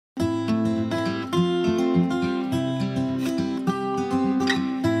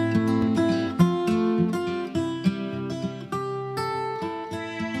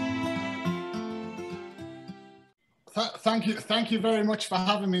Thank you very much for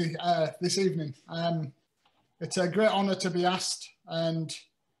having me this evening. It's a great honour to be asked, and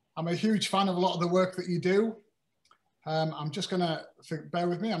I'm a huge fan of a lot of the work that you do. I'm just going to, bear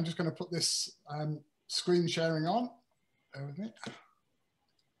with me, I'm just going to put this screen sharing on. Bear with me.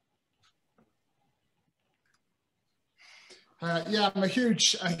 Yeah, I'm a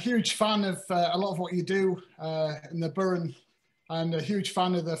huge fan of a lot of what you do in the Burren, and a huge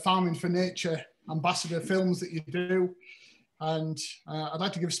fan of the Farming for Nature ambassador films that you do. And I'd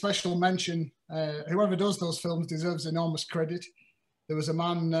like to give special mention, whoever does those films deserves enormous credit. There was a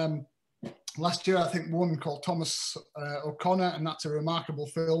man last year, I think, one called Thomas O'Connor, and that's a remarkable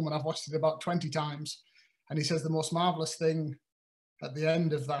film, and I've watched it about 20 times. And he says the most marvelous thing at the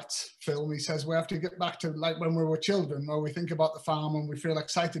end of that film, he says, we have to get back to like when we were children, where we think about the farm and we feel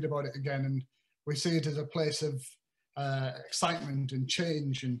excited about it again, and we see it as a place of excitement and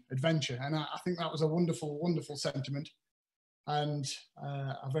change and adventure. And I think that was a wonderful, wonderful sentiment, and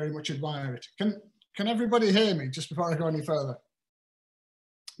I very much admire it. Can everybody hear me just before I go any further?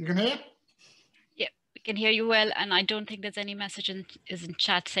 You can hear? Yeah, we can hear you well, and I don't think there's any message in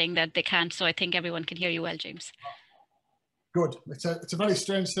chat saying that they can't, so I think everyone can hear you well, James. Good. It's a very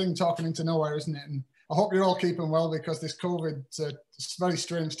strange thing talking into nowhere, isn't it? And I hope you're all keeping well, because this COVID, it's a very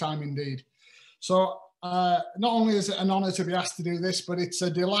strange time indeed. So not only is it an honour to be asked to do this, but it's a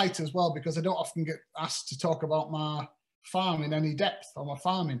delight as well, because I don't often get asked to talk about my farm in any depth, or my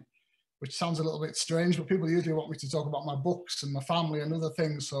farming, which sounds a little bit strange, but people usually want me to talk about my books and my family and other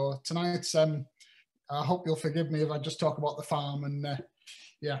things. So tonight, I hope you'll forgive me if I just talk about the farm, and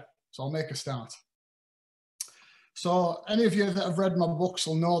yeah, so I'll make a start. So any of you that have read my books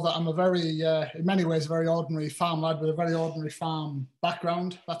will know that I'm a very, in many ways, very ordinary farm lad with a very ordinary farm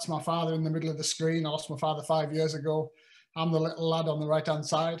background. That's my father in the middle of the screen. I lost my father 5 years ago. I'm the little lad on the right-hand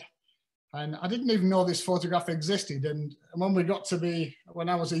side. And I didn't even know this photograph existed. And when we got to be, when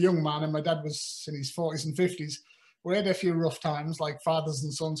I was a young man and my dad was in his 40s and 50s, we had a few rough times like fathers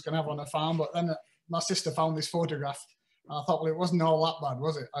and sons can have on a farm. But then my sister found this photograph. I thought, well, it wasn't all that bad,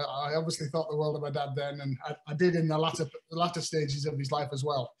 was it? I obviously thought the world of my dad then, and I did in the latter stages of his life as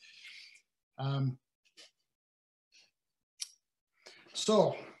well.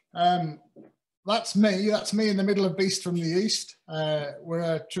 That's me. That's me in the middle of Beast from the East. We're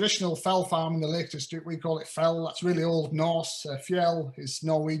a traditional fell farm in the Lake District. We call it fell. That's really Old Norse. Fjell is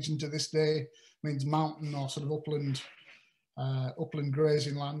Norwegian to this day, means mountain or sort of upland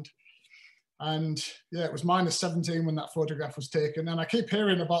grazing land. And yeah, it was -17 when that photograph was taken. And I keep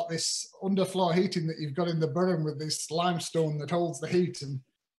hearing about this underfloor heating that you've got in the Burren with this limestone that holds the heat. And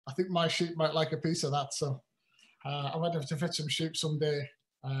I think my sheep might like a piece of that. So I might have to fetch some sheep someday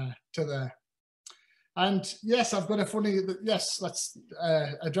to there. And yes, I've got a funny, yes, let's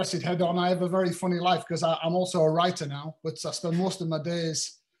address it head on. I have a very funny life because I'm also a writer now, but I spend most of my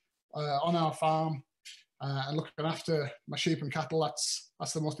days on our farm. And looking after my sheep and cattle,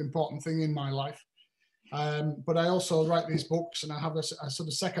 that's the most important thing in my life. But I also write these books, and I have a sort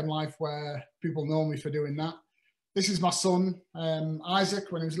of second life where people know me for doing that. This is my son,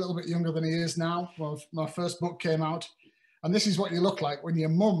 Isaac, when he was a little bit younger than he is now. Well, my first book came out. And this is what you look like when your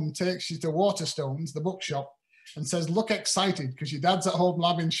mum takes you to Waterstones, the bookshop, and says, look excited because your dad's at home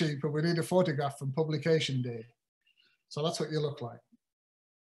labbing sheep and we need a photograph from publication day. So that's what you look like.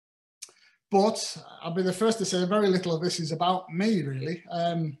 But I'll be the first to say very little of this is about me, really.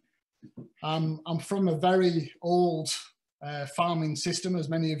 I'm from a very old farming system, as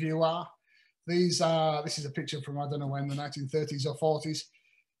many of you are. This is a picture from, I don't know when, the 1930s or 40s.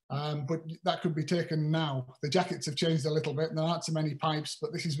 But that could be taken now. The jackets have changed a little bit and there aren't so many pipes,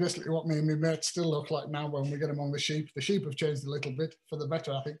 but this is basically what me and my mates still look like now when we get them on the sheep. The sheep have changed a little bit for the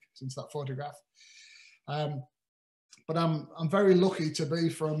better, I think, since that photograph. But I'm very lucky to be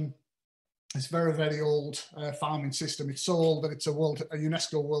from this very, very old farming system. It's so old that it's a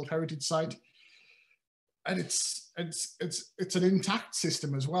UNESCO World Heritage Site. And it's an intact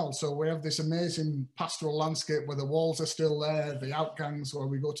system as well. So we have this amazing pastoral landscape where the walls are still there, the outgangs where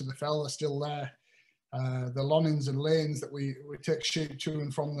we go to the fell are still there, the lonings and lanes that we take sheep to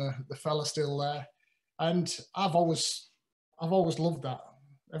and from the fell are still there. And I've always loved that.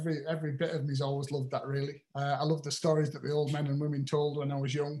 Every bit of me's always loved that, really. I love the stories that the old men and women told when I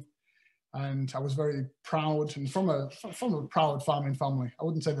was young. And I was very proud, and from a proud farming family. I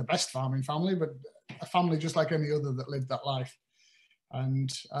wouldn't say the best farming family, but a family just like any other that lived that life. And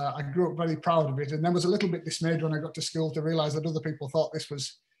I grew up very proud of it, and then was a little bit dismayed when I got to school to realise that other people thought this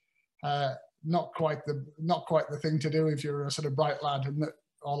was not quite the thing to do if you're a sort of bright lad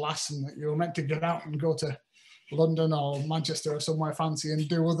or lass, and that you were meant to get out and go to London or Manchester or somewhere fancy and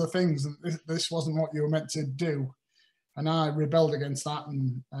do other things. And this wasn't what you were meant to do. And I rebelled against that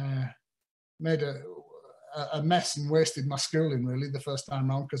and made a mess and wasted my schooling really the first time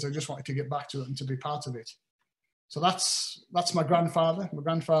round, because I just wanted to get back to it and to be part of it. So that's my grandfather. My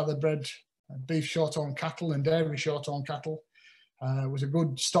grandfather bred beef shorthorn cattle and dairy shorthorn cattle. Was a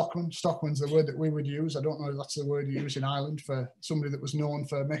good stockman. Stockman's the word that we would use. I don't know if that's the word you use in Ireland for somebody that was known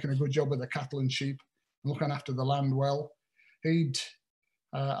for making a good job of the cattle and sheep and looking after the land well.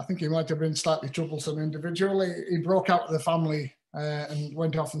 I think he might have been slightly troublesome individual. He broke out of the family and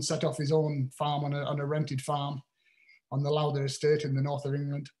went off and set off his own farm on a rented farm on the Lowther estate in the north of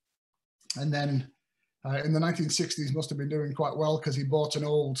England. And then in the 1960s must have been doing quite well, because he bought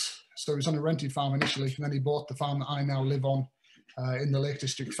so he was on a rented farm initially, and then he bought the farm that I now live on in the Lake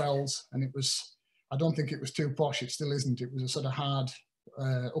District Fells. And I don't think it was too posh, it still isn't. It was a sort of hard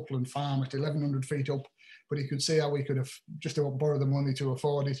upland farm at 1,100 feet up, but he could see how we could have just about borrowed the money to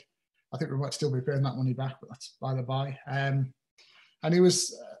afford it. I think we might still be paying that money back, but that's by the by. And he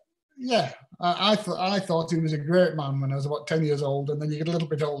was, I thought he was a great man when I was about 10 years old. And then you get a little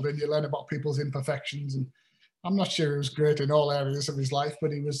bit older and you learn about people's imperfections. And I'm not sure he was great in all areas of his life,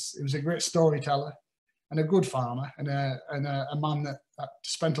 but he was a great storyteller and a good farmer, and a man that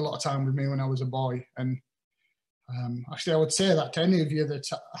spent a lot of time with me when I was a boy. And actually, I would say that to any of you that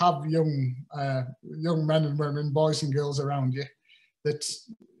have young men and women, boys and girls around you, that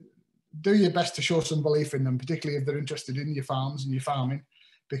do your best to show some belief in them, particularly if they're interested in your farms and your farming,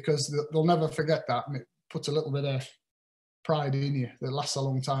 because they'll never forget that, and it puts a little bit of pride in you that lasts a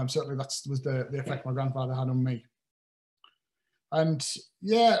long time. Certainly that was the effect my grandfather had on me. And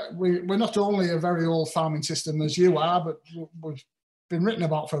yeah, we're not only a very old farming system as you are, but we've been written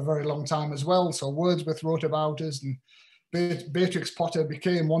about for a very long time as well. So Wordsworth wrote about us, and Beatrix Potter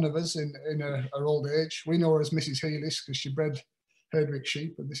became one of us in her old age. We know her as Mrs. Healis because she bred Herdwick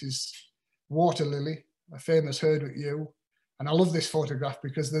sheep, and this is Water Lily, a famous Herdwick ewe. And I love this photograph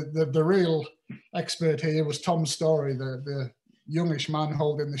because the real expert here was Tom Story, the youngish man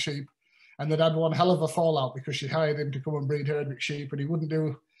holding the sheep, and they'd had one hell of a fallout because she hired him to come and breed Herdwick sheep, and he wouldn't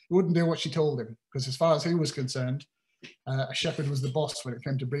do what she told him, because as far as he was concerned, a shepherd was the boss when it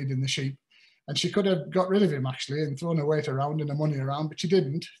came to breeding the sheep. And she could have got rid of him actually and thrown her weight around and her money around, but she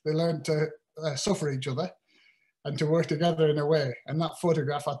didn't. They learned to suffer each other and to work together in a way. And that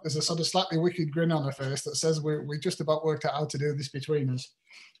photograph, there's a sort of slightly wicked grin on her face that says we just about worked out how to do this between us.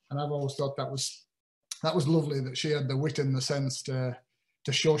 And I've always thought that was lovely, that she had the wit and the sense to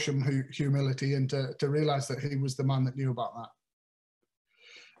show some humility and to realise that he was the man that knew about that.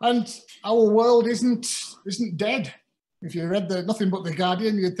 And our world isn't dead. If you read nothing but The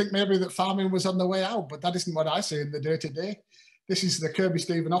Guardian, you'd think maybe that farming was on the way out, but that isn't what I see in the day-to-day. This is the Kirby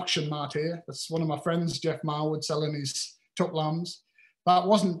Stephen auction mart here. That's one of my friends, Jeff Marwood, selling his tuck lambs. That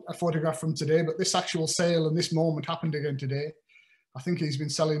wasn't a photograph from today, but this actual sale and this moment happened again today. I think he's been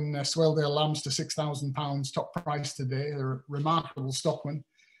selling Swelldale lambs to £6,000 top price today. They're a remarkable stockman.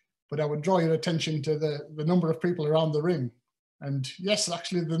 But I would draw your attention to the number of people around the ring. And yes,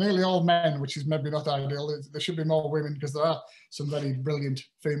 actually, they're nearly all men, which is maybe not ideal. There should be more women, because there are some very brilliant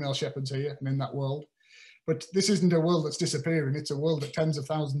female shepherds here and in that world. But this isn't a world that's disappearing. It's a world that tens of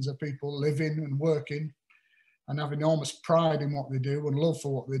thousands of people live in and work in and have enormous pride in what they do and love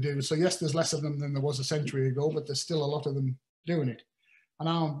for what they do. So yes, there's less of them than there was a century ago, but there's still a lot of them doing it. And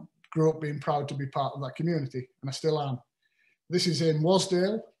I grew up being proud to be part of that community, and I still am. This is in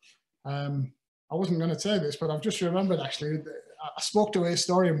Wasdale. I wasn't going to say this, but I've just remembered actually, I spoke to a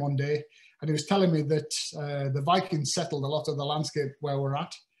historian one day, and he was telling me that the Vikings settled a lot of the landscape where we're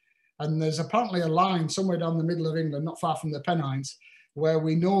at. And there's apparently a line somewhere down the middle of England, not far from the Pennines, where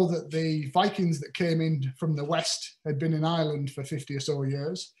we know that the Vikings that came in from the west had been in Ireland for 50 or so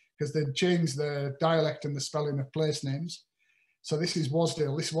years, because they'd changed the dialect and the spelling of place names. So this is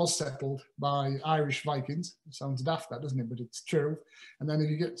Wasdale. This was settled by Irish Vikings. It sounds daft, that, doesn't it? But it's true. And then if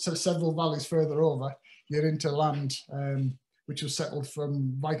you get several valleys further over, you're into land which was settled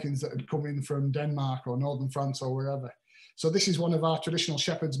from Vikings that had come in from Denmark or northern France or wherever. So this is one of our traditional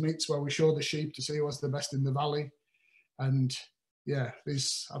shepherd's meets where we show the sheep to see what's the best in the valley. And yeah,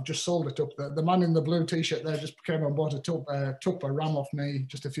 I've just sold it up. The man in the blue t-shirt there just came and bought took a ram off me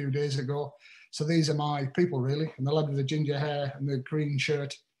just a few days ago. So these are my people really. And the lad with the ginger hair and the green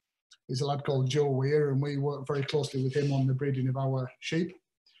shirt is a lad called Joe Weir, and we work very closely with him on the breeding of our sheep.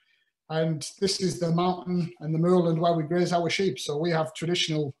 And this is the mountain and the moorland where we graze our sheep. So we have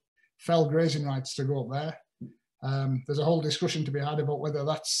traditional fell grazing rights to go up there. There's a whole discussion to be had about whether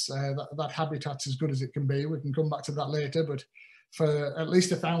that habitat's as good as it can be. We can come back to that later, but for at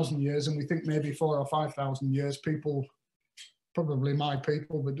least 1,000 years, and we think maybe 4,000 or 5,000 years, people probably my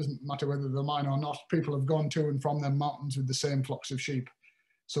people, but it doesn't matter whether they're mine or not. People have gone to and from them mountains with the same flocks of sheep.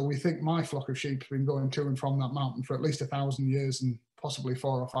 So we think my flock of sheep have been going to and from that mountain for at least 1,000 years and possibly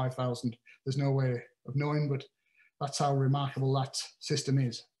 4,000 or 5,000. There's no way of knowing, but that's how remarkable that system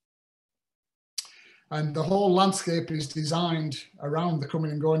is. And the whole landscape is designed around the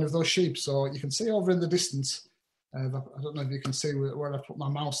coming and going of those sheep. So you can see over in the distance, I don't know if you can see where I put my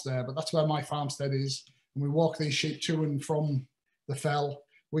mouse there, but that's where my farmstead is. And we walk these sheep to and from the fell.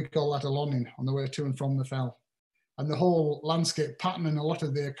 We call that a lonin, on the way to and from the fell. And the whole landscape pattern and a lot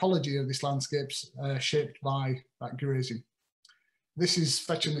of the ecology of this landscape's shaped by that grazing. This is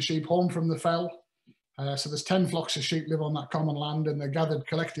fetching the sheep home from the fell. So there's 10 flocks of sheep live on that common land, and they're gathered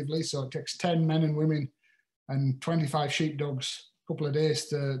collectively. So it takes 10 men and women and 25 sheepdogs a couple of days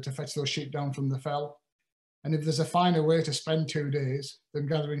to fetch those sheep down from the fell. And if there's a finer way to spend 2 days than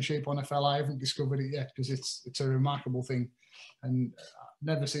gathering sheep on a fell, I haven't discovered it yet, because it's a remarkable thing, and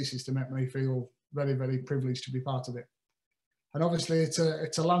never ceases to make me feel very, very privileged to be part of it. And obviously it's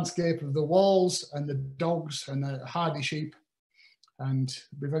a landscape of the walls and the dogs and the hardy sheep, and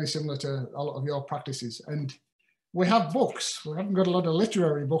be very similar to a lot of your practices. And we have books. We haven't got a lot of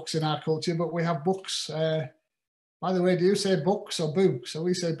literary books in our culture, but we have books. By the way, do you say books or books? So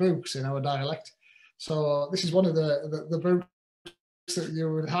we say books in our dialect. So this is one of the books that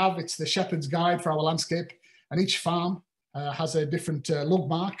you would have. It's the Shepherd's Guide for our landscape, and each farm has a different lug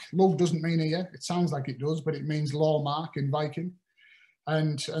mark. Lug doesn't mean here. It sounds like it does, but it means law mark in Viking.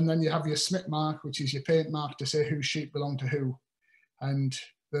 And then you have your smit mark, which is your paint mark to say whose sheep belong to who. And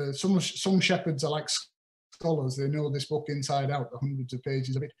some shepherds are like scholars. They know this book inside out, the hundreds of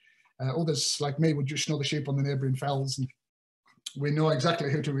pages of it. Others, like me, would just know the sheep on the neighbouring fells, and we know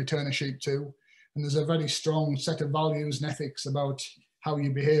exactly who to return a sheep to. And there's a very strong set of values and ethics about how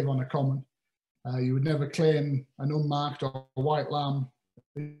you behave on a common. You would never claim an unmarked or white lamb.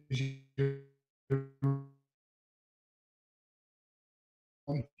 You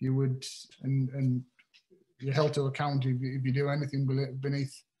would, and you're held to account if you do anything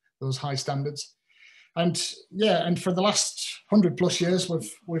beneath those high standards. And yeah, and for the last 100+ years,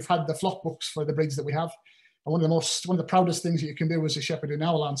 we've had the flock books for the breeds that we have. And one of the proudest things that you can do as a shepherd in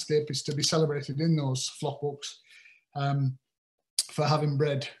our landscape is to be celebrated in those flock books for having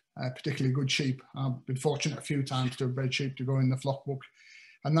bred particularly good sheep. I've been fortunate a few times to have bred sheep to go in the flock book,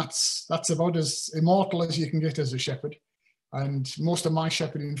 and that's about as immortal as you can get as a shepherd. And most of my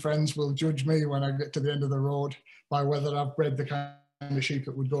shepherding friends will judge me when I get to the end of the road by whether I've bred the kind of sheep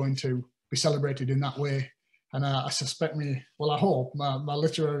that would go into be celebrated in that way. And I suspect I hope my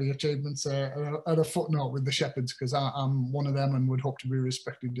literary achievements are a footnote with the shepherds, because I'm one of them and would hope to be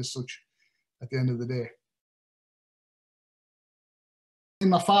respected as such at the end of the day.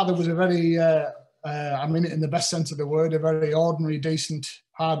 My father was a very, I mean it in the best sense of the word, a very ordinary, decent,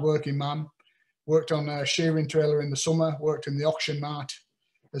 hard-working man. Worked on a shearing trailer in the summer, worked in the auction mart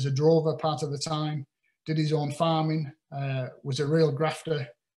as a drover part of the time, did his own farming, was a real grafter,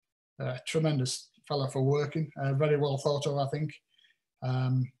 tremendous fella for working, very well thought of, I think.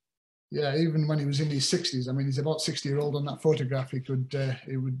 Yeah, even when he was in his 60s, I mean, he's about 60-year-old on that photograph,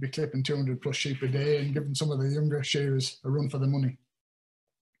 he would be clipping 200+ sheep a day and giving some of the younger shearers a run for the money.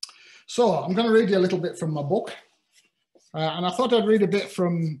 So I'm going to read you a little bit from my book. And I thought I'd read a bit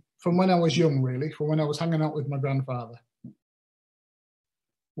from when I was young, really, from when I was hanging out with my grandfather.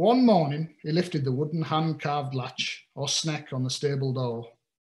 One morning, he lifted the wooden hand-carved latch or sneck on the stable door.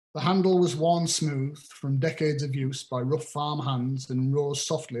 The handle was worn smooth from decades of use by rough farm hands and rose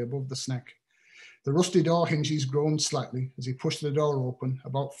softly above the sneck. The rusty door hinges groaned slightly as he pushed the door open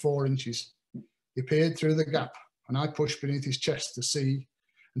about 4 inches. He peered through the gap, and I pushed beneath his chest to see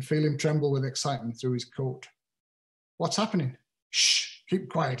and feel him tremble with excitement through his coat. "What's happening?" "Shh, keep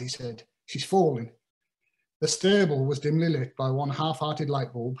quiet," he said. "She's falling." The stable was dimly lit by one half-hearted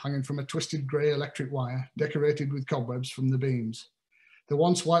light bulb hanging from a twisted grey electric wire decorated with cobwebs from the beams. The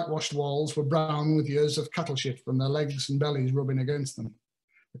once whitewashed walls were brown with years of cattle shit from their legs and bellies rubbing against them.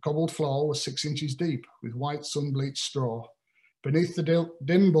 The cobbled floor was 6 inches deep with white sun-bleached straw. Beneath the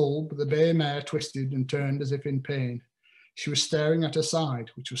dim bulb, the bay mare twisted and turned as if in pain. She was staring at her side,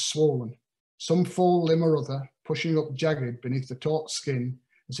 which was swollen, some full limb or other pushing up jagged beneath the taut skin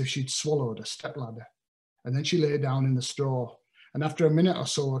as if she'd swallowed a stepladder. And then she lay down in the straw, and after a minute or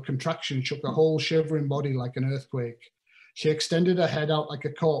so, a contraction shook her whole shivering body like an earthquake. She extended her head out like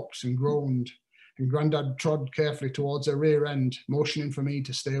a corpse and groaned, and Grandad trod carefully towards her rear end, motioning for me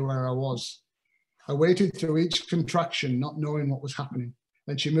to stay where I was. I waited through each contraction, not knowing what was happening.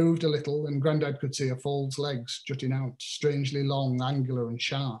 Then she moved a little, and Grandad could see her foal's legs jutting out, strangely long, angular and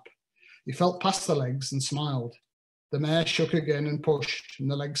sharp. He felt past the legs and smiled. The mare shook again and pushed, and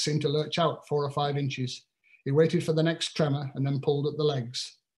the legs seemed to lurch out 4 or 5 inches. He waited for the next tremor and then pulled at the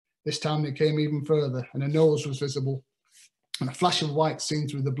legs. This time they came even further, and a nose was visible, and a flash of white seen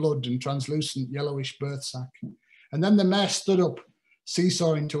through the blood and translucent yellowish birth sac. And then the mare stood up,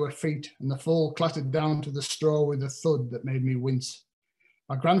 seesawing to her feet, and the foal clattered down to the straw with a thud that made me wince.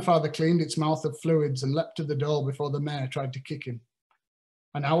 My grandfather cleaned its mouth of fluids and leapt to the door before the mare tried to kick him.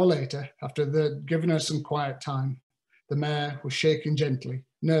 An hour later, after they'd given her some quiet time, the mare was shaking gently,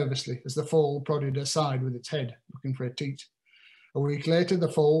 nervously, as the foal prodded her side with its head, looking for a teat. A week later, the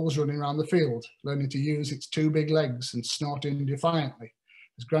foal was running around the field, learning to use its 2 big legs and snorting defiantly,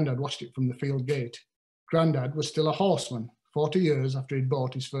 as Grandad watched it from the field gate. Grandad was still a horseman, 40 years after he'd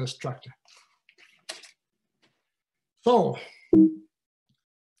bought his first tractor. So,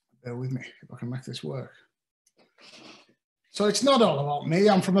 bear with me if I can make this work. So it's not all about me.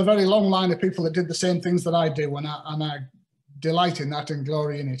 I'm from a very long line of people that did the same things that I do, and I delight in that and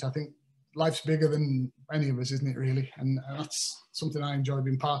glory in it. I think life's bigger than any of us, isn't it, really? And that's something I enjoy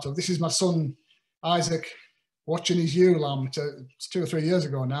being part of. This is my son, Isaac, watching his ewe lamb. It's 2 or 3 years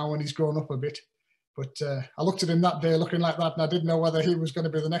ago now, when he's grown up a bit. But I looked at him that day looking like that, and I didn't know whether he was going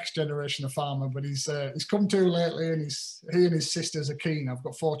to be the next generation of farmer, but he's come to lately, and he and his sisters are keen. I've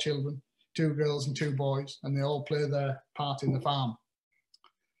got 4 children, 2 girls and 2 boys, and they all play their part in the farm.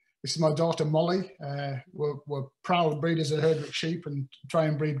 This is my daughter, Molly. We're proud breeders of Herdwick sheep and try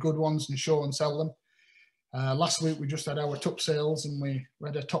and breed good ones and show and sell them. Last week, we just had our top sales, and we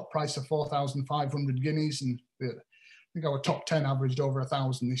had a top price of 4,500 guineas, and I think our top 10 averaged over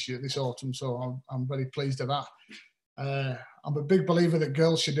 1,000 this autumn, so I'm very pleased at that. I'm a big believer that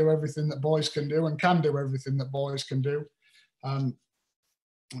girls should do everything that boys can do and can do everything that boys can do.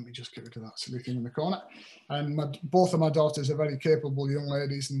 Let me just get rid of that silly thing in the corner. And both of my daughters are very capable young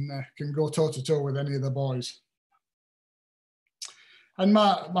ladies and can go toe-to-toe with any of the boys. And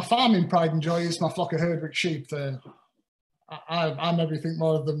my farming pride and joy is my flock of Herdwick sheep. I'm everything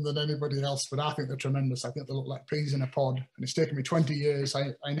more of them than anybody else, but I think they're tremendous. I think they look like peas in a pod. And it's taken me 20 years.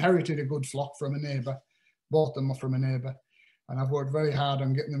 I inherited a good flock from a neighbour. Bought them from a neighbour. And I've worked very hard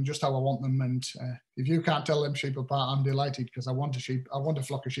on getting them just how I want them. And if you can't tell them sheep apart, I'm delighted, because I want a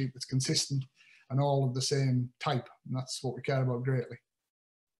flock of sheep that's consistent and all of the same type. And that's what we care about greatly.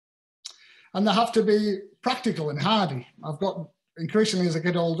 And they have to be practical and hardy. I've got, increasingly as I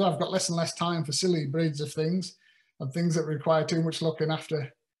get older, I've got less and less time for silly breeds of things and things that require too much looking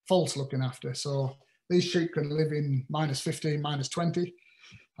after, false looking after. So these sheep can live in -15, -20,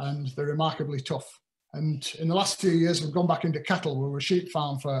 and they're remarkably tough. And in the last few years, we've gone back into cattle. We were a sheep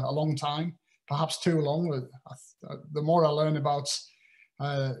farm for a long time, perhaps too long. The more I learn about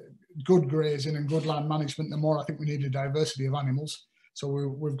good grazing and good land management, the more I think we need a diversity of animals. So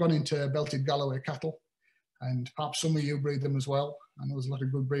we've gone into Belted Galloway cattle, and perhaps some of you breed them as well. I know there's a lot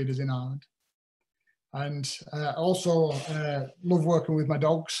of good breeders in Ireland. And also love working with my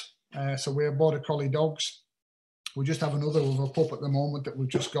dogs. So we're border collie dogs. We just have another with a pup at the moment that we've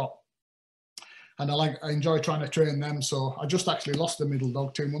just got. And I enjoy trying to train them. So I just actually lost the middle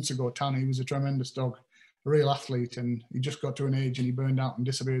dog 2 months ago, Tanny. He was a tremendous dog, a real athlete, and he just got to an age and he burned out and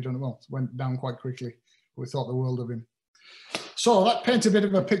disappeared. Well, went down quite quickly. We thought the world of him. So that paints a bit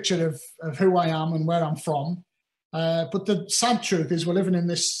of a picture of who I am and where I'm from. But the sad truth is we're living in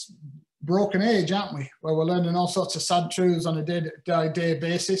this broken age, aren't we? Where we're learning all sorts of sad truths on a day-to-day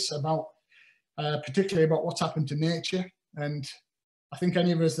basis about, particularly about what's happened to nature. And I think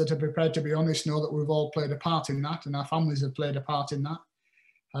any of us that are prepared to be honest know that we've all played a part in that, and our families have played a part in that.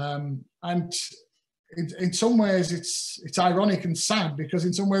 And in some ways, it's ironic and sad, because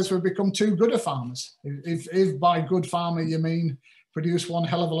in some ways we've become too good at farmers. If by good farmer you mean produce one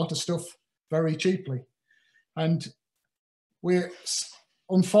hell of a lot of stuff very cheaply. And we're,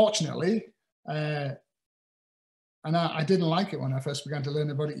 unfortunately, and I didn't like it when I first began to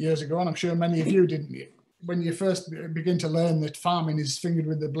learn about it years ago, and I'm sure many of you didn't. When you first begin to learn that farming is fingered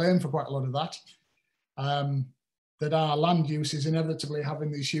with the blame for quite a lot of that, that our land use is inevitably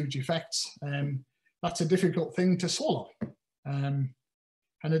having these huge effects, that's a difficult thing to swallow, and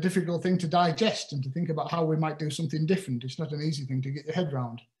a difficult thing to digest, and to think about how we might do something different. It's not an easy thing to get your head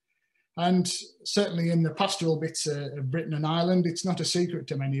around. And certainly in the pastoral bits of Britain and Ireland, it's not a secret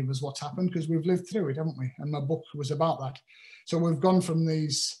to many of us what's happened, because we've lived through it, haven't we? And my book was about that. So we've gone from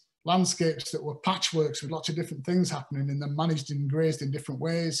these landscapes that were patchworks with lots of different things happening in them, managed and grazed in different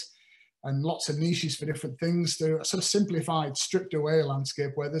ways, and lots of niches for different things, to a sort of simplified, stripped away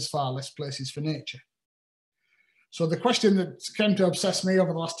landscape where there's far less places for nature. So the question that came to obsess me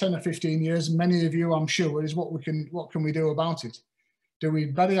over the last 10 or 15 years, and many of you I'm sure, is what can we do about it? Do we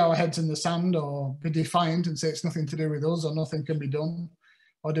bury our heads in the sand or be defiant and say it's nothing to do with us or nothing can be done?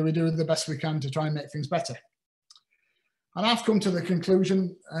 Or do we do the best we can to try and make things better? And I've come to the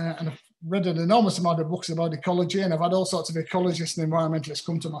conclusion, and I've read an enormous amount of books about ecology, and I've had all sorts of ecologists and environmentalists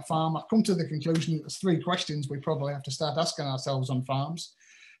come to my farm. I've come to the conclusion that there's 3 questions we probably have to start asking ourselves on farms.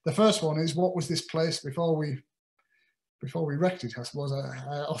 The first one is, what was this place before we wrecked it, I suppose,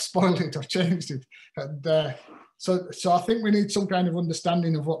 or spoiled it or changed it? And so I think we need some kind of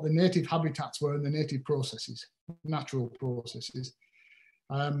understanding of what the native habitats were and the native processes, natural processes.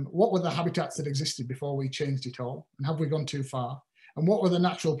 What were the habitats that existed before we changed it all? And have we gone too far? And what were the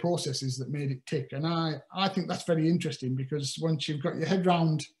natural processes that made it tick? And I think that's very interesting, because once you've got your head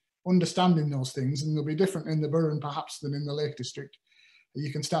round understanding those things, and they'll be different in the Burren perhaps than in the Lake District, you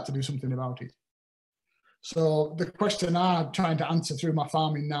can start to do something about it. So the question I'm trying to answer through my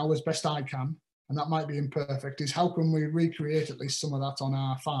farming now as best I can, and that might be imperfect, is how can we recreate at least some of that on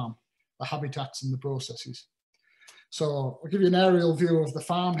our farm, the habitats and the processes? So I'll give you an aerial view of the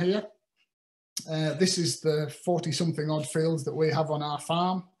farm here. This is the 40-something odd fields that we have on our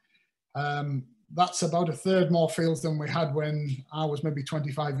farm. That's about 1/3 more fields than we had when I was maybe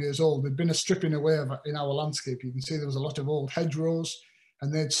 25 years old. There'd been a stripping away in our landscape. You can see there was a lot of old hedgerows,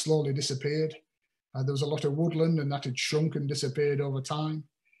 and they'd slowly disappeared. There was a lot of woodland, and that had shrunk and disappeared over time.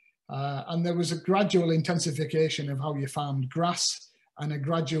 And there was a gradual intensification of how you farmed grass, and a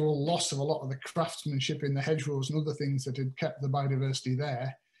gradual loss of a lot of the craftsmanship in the hedgerows and other things that had kept the biodiversity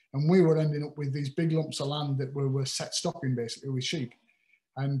there. And we were ending up with these big lumps of land that were set stopping basically with sheep.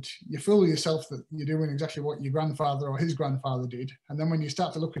 And you fool yourself that you're doing exactly what your grandfather or his grandfather did. And then when you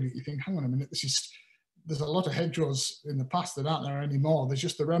start to look at it, you think, hang on a minute, there's a lot of hedgerows in the past that aren't there anymore. There's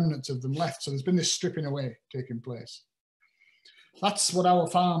just the remnants of them left. So there's been this stripping away taking place. That's what our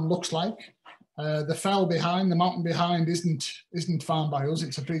farm looks like. The fell behind, the mountain behind, isn't farmed by us.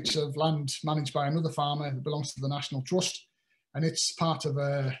 It's a piece of land managed by another farmer that belongs to the National Trust, and it's part of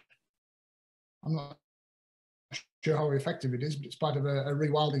I'm not sure how effective it is, but it's part of a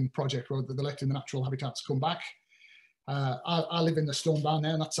rewilding project where they're letting the natural habitats come back. I live in the stone barn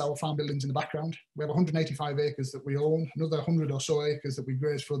there, and that's our farm buildings in the background. We have 185 acres that we own, another 100 or so acres that we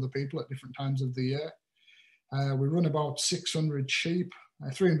graze for other people at different times of the year. We run about 600 sheep,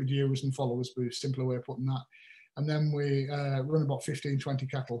 300 ewes and followers, but a simpler way of putting that. And then we run about 15, 20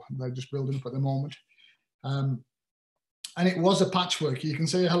 cattle. They're just building up at the moment. And it was a patchwork. You can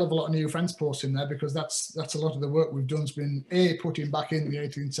see a hell of a lot of new fence posts in there, because that's a lot of the work we've done has been putting back in the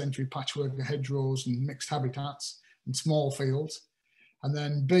 18th century patchwork of hedgerows and mixed habitats and small fields, and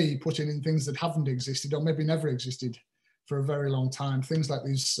then B, putting in things that haven't existed or maybe never existed for a very long time. Things like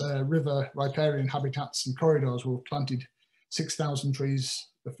these river riparian habitats and corridors. We've planted 6,000 trees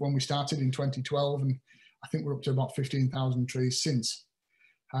when we started in 2012, and I think we're up to about 15,000 trees since.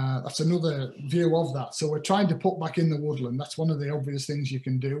 That's another view of that. So we're trying to put back in the woodland. That's one of the obvious things you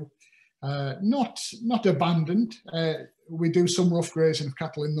can do. Not abandoned. We do some rough grazing of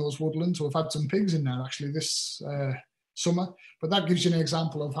cattle in those woodlands. We've had some pigs in there actually this summer, but that gives you an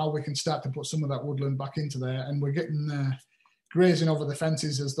example of how we can start to put some of that woodland back into there. And we're getting grazing over the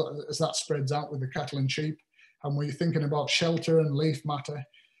fences as that spreads out with the cattle and sheep. And we're thinking about shelter and leaf matter.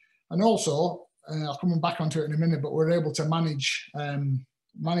 And also, I'll come back onto it in a minute, but we're able to manage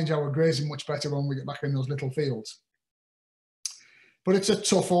our grazing much better when we get back in those little fields. But it's a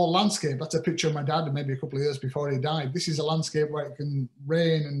tough old landscape. That's a picture of my dad maybe a couple of years before he died. This is a landscape where it can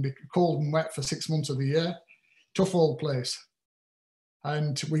rain and be cold and wet for 6 months of the year. Tough old place.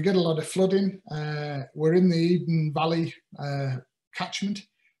 And we get a lot of flooding. We're in the Eden Valley catchment.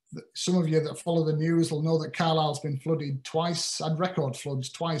 Some of you that follow the news will know that Carlisle's been flooded twice, had record floods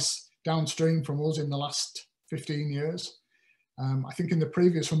twice downstream from us in the last 15 years. I think in the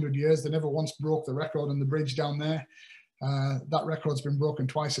previous 100 years, they never once broke the record on the bridge down there. That record's been broken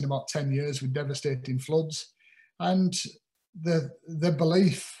twice in about 10 years with devastating floods. And the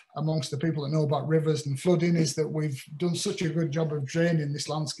belief amongst the people that know about rivers and flooding is that we've done such a good job of draining this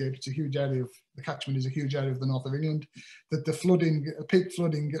landscape. It's a huge area the catchment is a huge area of the north of England, that the peak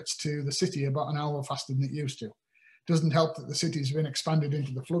flooding gets to the city about an hour faster than it used to. Doesn't help that the city's been expanded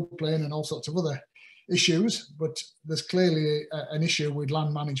into the floodplain and all sorts of other issues, but there's clearly an issue with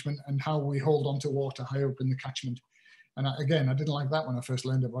land management and how we hold on to water high up in the catchment. And again, I didn't like that when I first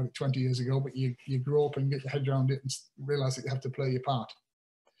learned about it 20 years ago, but you grow up and get your head around it and realise that you have to play your part.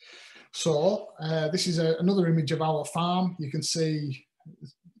 So this is another image of our farm. You can see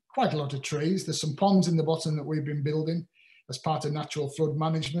quite a lot of trees. There's some ponds in the bottom that we've been building as part of natural flood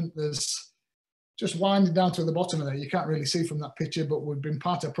management. There's just winding down to the bottom of there. You can't really see from that picture, but we've been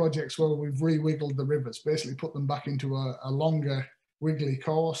part of projects where we've re-wiggled the rivers, basically put them back into a longer wiggly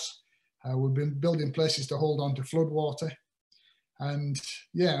course. We've been building places to hold on to floodwater. And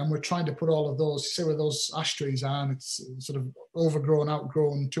yeah, and we're trying to put all of those, see where those ash trees are, and it's sort of overgrown,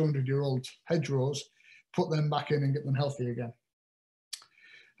 outgrown 200-year-old hedgerows, put them back in and get them healthy again.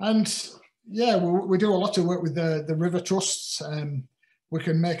 And yeah, we do a lot of work with the river trusts. We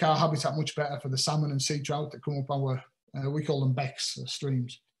can make our habitat much better for the salmon and sea trout that come up our, we call them becks,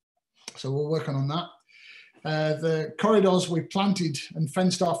 streams. So we're working on that. The corridors we planted and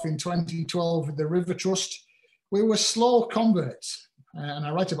fenced off in 2012 with the River Trust, we were slow converts, and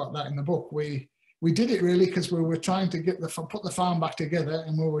I write about that in the book. We did it really because we were trying to put the farm back together,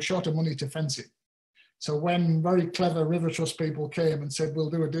 and we were short of money to fence it. So when very clever River Trust people came and said, we'll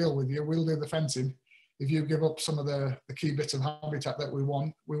do a deal with you, we'll do the fencing if you give up some of the key bits of habitat that we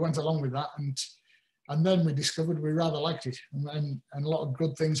want, we went along with that, and then we discovered we rather liked it, and a lot of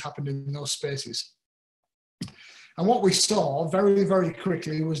good things happened in those spaces. And what we saw very, very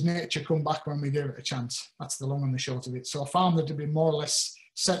quickly was nature come back when we gave it a chance. That's the long and the short of it. So a farm that had been more or less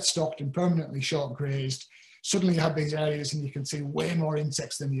set stocked and permanently short grazed, suddenly you had these areas and you can see way more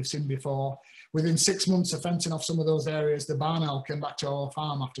insects than you've seen before. Within 6 months of fencing off some of those areas, the barn owl came back to our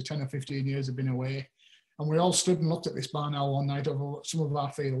farm after 10 or 15 years of being away. And we all stood and looked at this barn owl one night over some of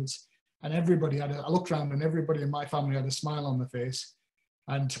our fields. And everybody had I looked around and everybody in my family had a smile on their face.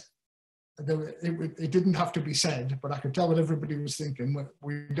 And it didn't have to be said, but I could tell what everybody was thinking.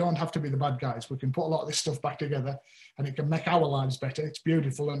 We don't have to be the bad guys. We can put a lot of this stuff back together and it can make our lives better. It's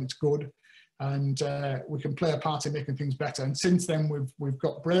beautiful and it's good. And we can play a part in making things better. And since then, we've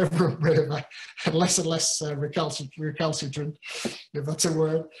got braver and braver, and less recalcitrant, if that's a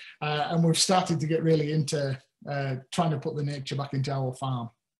word. And we've started to get really into trying to put the nature back into our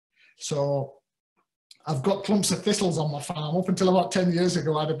farm. So I've got clumps of thistles on my farm. Up until about 10 years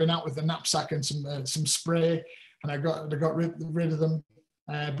ago, I'd have been out with the knapsack and some spray, and I got rid of them.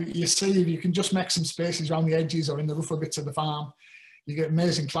 But you see, you can just make some spaces around the edges or in the rougher bits of the farm. You get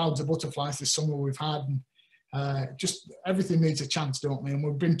amazing clouds of butterflies this summer we've had. And, just everything needs a chance, don't we? And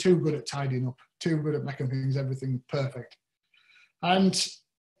we've been too good at tidying up, too good at making everything perfect. And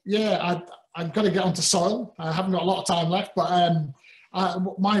yeah, I've got to get onto soil. I haven't got a lot of time left, but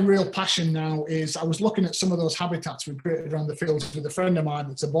my real passion now is, I was looking at some of those habitats we created around the fields with a friend of mine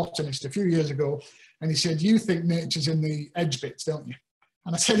that's a botanist a few years ago, and he said, you think nature's in the edge bits, don't you?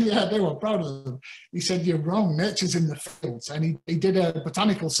 And I said, yeah, they were proud of them. He said, you're wrong, nature's in the fields. And he did a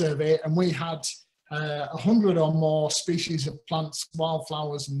botanical survey, and we had 100 or more species of plants,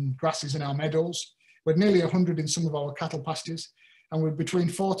 wildflowers and grasses in our meadows. We had nearly 100 in some of our cattle pastures, and we're between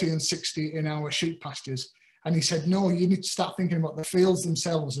 40 and 60 in our sheep pastures. And he said, no, you need to start thinking about the fields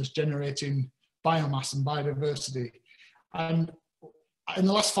themselves as generating biomass and biodiversity. And in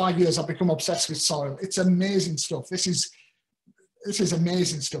the last 5 years, I've become obsessed with soil. It's amazing stuff. This is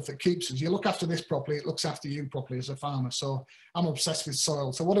amazing stuff that keeps us. You look after this properly, it looks after you properly as a farmer. So I'm obsessed with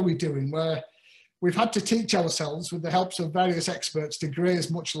soil. So what are we doing? We've had to teach ourselves, with the help of various experts, to graze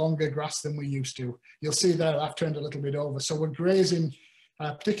much longer grass than we used to. You'll see there I've turned a little bit over. So we're grazing,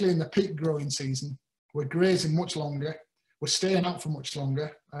 particularly in the peak growing season, we're grazing much longer. We're staying out for much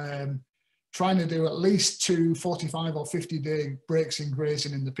longer. Trying to do at least 2 45 or 50-day breaks in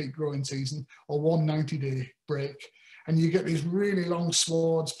grazing in the peak growing season, or 1 90-day break. And you get these really long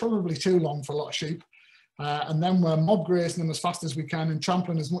swards, probably too long for a lot of sheep. And then we're mob grazing them as fast as we can and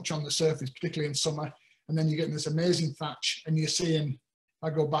trampling as much on the surface, particularly in summer. And then you're getting this amazing thatch, and you're seeing,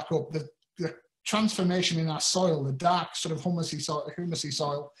 I go back up, the transformation in our soil, the dark sort of humusy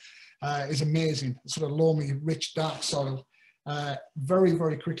soil is amazing. Sort of loamy, rich, dark soil, very,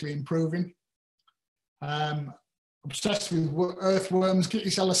 very quickly improving. Obsessed with earthworms. Get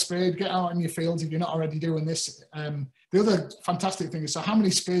yourself a spade, get out in your fields if you're not already doing this. The other fantastic thing is, so how many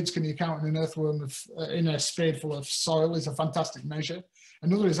spades can you count in an earthworm in a spade full of soil is a fantastic measure.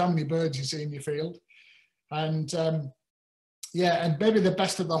 Another is how many birds you see in your field. And yeah, and maybe the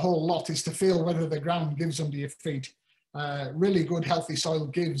best of the whole lot is to feel whether the ground gives under your feet. Really good healthy soil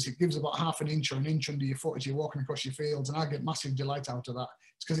gives about ½ an inch or an inch under your foot as you're walking across your fields, and I get massive delight out of that.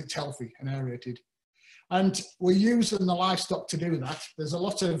 It's because it's healthy and aerated. And we're using the livestock to do that. There's a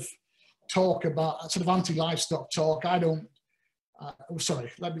lot of talk about sort of anti-livestock talk.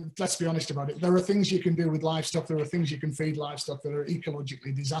 Let's be honest about it. There are things you can do with livestock. There are things you can feed livestock that are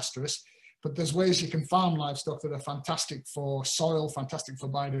ecologically disastrous, but there's ways you can farm livestock that are fantastic for soil, fantastic for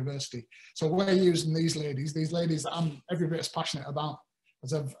biodiversity. So we're using these ladies that I'm every bit as passionate about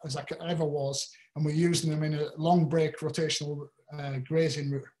as I ever was, and we're using them in a long break rotational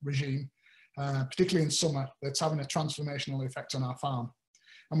grazing regime. Particularly in summer, that's having a transformational effect on our farm.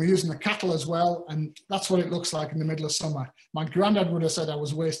 And we're using the cattle as well, and that's what it looks like in the middle of summer. My granddad would have said I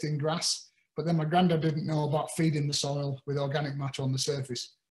was wasting grass, but then my granddad didn't know about feeding the soil with organic matter on the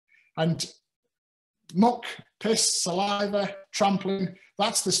surface. And muck, piss, saliva, trampling,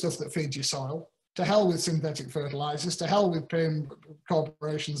 that's the stuff that feeds your soil. To hell with synthetic fertilizers, to hell with paying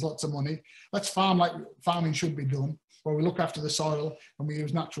corporations lots of money. Let's farm like farming should be done, where we look after the soil and we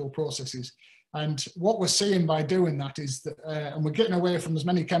use natural processes. And what we're seeing by doing that is that, and we're getting away from as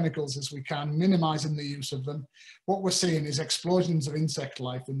many chemicals as we can, minimizing the use of them. What we're seeing is explosions of insect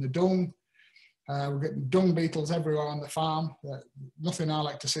life in the dung. We're getting dung beetles everywhere on the farm. Nothing I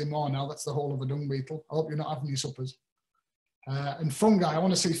like to see more now, that's the whole of a dung beetle. I hope you're not having your suppers. And fungi, I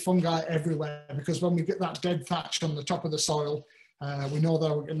want to see fungi everywhere, because when we get that dead thatch on the top of the soil, we know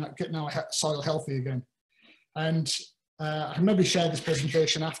that we're going to get our soil healthy again. And I can maybe share this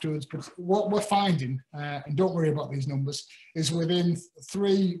presentation afterwards, but what we're finding, and don't worry about these numbers, is within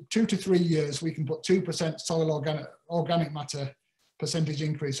 2 to 3 years, we can put 2% soil organic matter percentage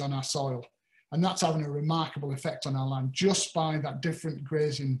increase on our soil. And that's having a remarkable effect on our land just by that different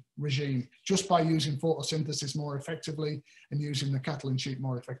grazing regime, just by using photosynthesis more effectively and using the cattle and sheep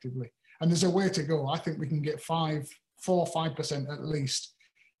more effectively. And there's a way to go. I think we can get 4 or 5% at least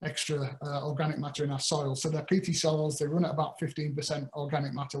extra organic matter in our soil. So they're peaty soils, they run at about 15%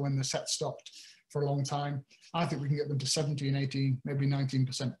 organic matter when they're set stopped for a long time. I think we can get them to 17, 18, maybe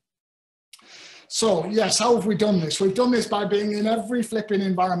 19%. So yes, how have we done this? We've done this by being in every flipping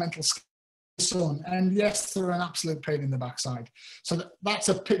environmental sun, and yes, they're an absolute pain in the backside. So that's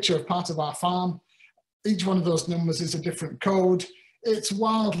a picture of part of our farm. Each one of those numbers is a different code. It's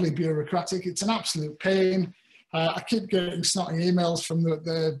wildly bureaucratic. It's an absolute pain. I keep getting snotty emails from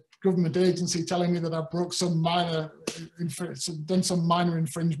the government agency telling me that I've broke done some minor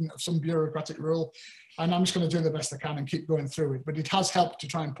infringement of some bureaucratic rule, and I'm just going to do the best I can and keep going through it. But it has helped to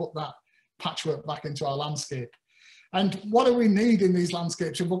try and put that patchwork back into our landscape. And what do we need in these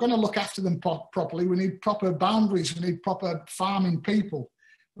landscapes? If we're going to look after them properly, we need proper boundaries, we need proper farming people,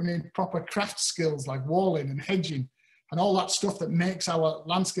 we need proper craft skills like walling and hedging and all that stuff that makes our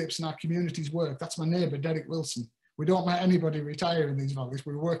landscapes and our communities work. That's my neighbour, Derek Wilson. We don't let anybody retire in these valleys,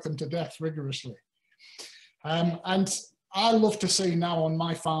 we work them to death rigorously. And I love to see now on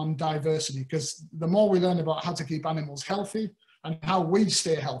my farm diversity, because the more we learn about how to keep animals healthy, and how we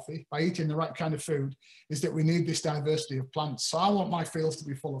stay healthy by eating the right kind of food, is that we need this diversity of plants. So I want my fields to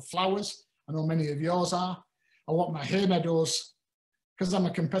be full of flowers. I know many of yours are. I want my hay meadows, because I'm a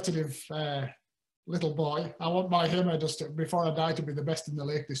competitive little boy, I want my hay meadows to, before I die, to be the best in the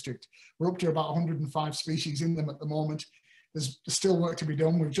Lake District. We're up to about 105 species in them at the moment. There's still work to be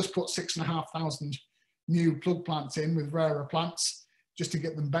done. We've just put 6,500 new plug plants in with rarer plants just to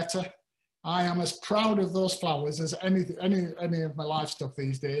get them better. I am as proud of those flowers as any of my livestock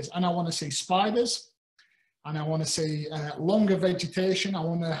these days. And I want to see spiders, and I want to see longer vegetation. I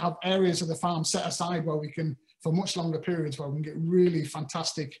want to have areas of the farm set aside where we can, for much longer periods, where we can get really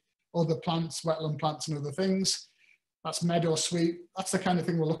fantastic other plants, wetland plants and other things. That's meadow sweet. That's the kind of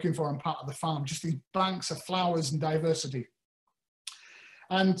thing we're looking for in part of the farm, just these banks of flowers and diversity.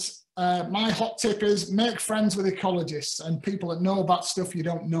 And my hot tip is make friends with ecologists and people that know about stuff you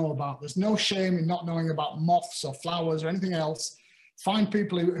don't know about. There's no shame in not knowing about moths or flowers or anything else. Find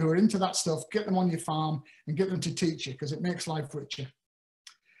people who are into that stuff, get them on your farm and get them to teach you, because it makes life richer.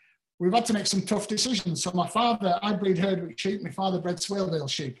 We've had to make some tough decisions. So my father, I breed Herdwick sheep, my father bred Swaledale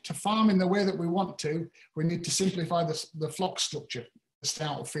sheep. To farm in the way that we want to, we need to simplify the flock structure to stay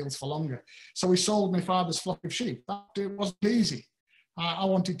out of fields for longer. So we sold my father's flock of sheep. It wasn't easy. I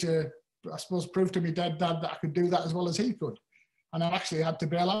wanted to, I suppose, prove to my dad that I could do that as well as he could. And I've actually had to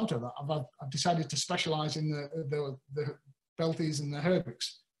bail out of that. I've decided to specialise in the Belties and the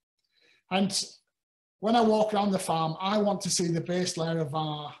Herdwicks. And when I walk around the farm, I want to see the base layer of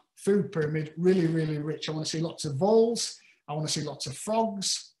our food pyramid really, really rich. I want to see lots of voles. I want to see lots of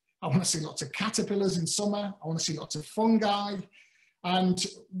frogs. I want to see lots of caterpillars in summer. I want to see lots of fungi. And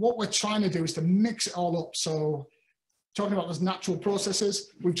what we're trying to do is to mix it all up. So talking about those natural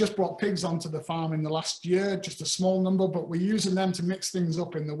processes, we've just brought pigs onto the farm in the last year, just a small number, but we're using them to mix things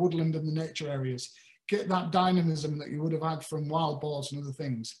up in the woodland and the nature areas. Get that dynamism that you would have had from wild boars and other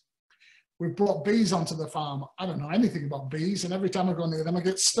things. We've brought bees onto the farm. I don't know anything about bees, and every time I go near them, I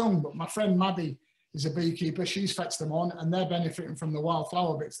get stung. But my friend Maddie is a beekeeper. She's fetched them on, and they're benefiting from the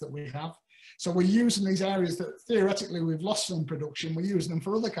wildflower bits that we have. So we're using these areas that theoretically we've lost some production. We're using them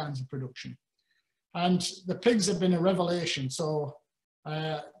for other kinds of production. And the pigs have been a revelation. So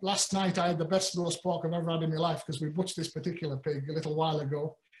last night I had the best roast pork I've ever had in my life, because we butchered this particular pig a little while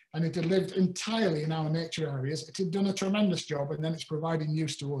ago. and it had lived entirely in our nature areas. It had done a tremendous job, and then it's providing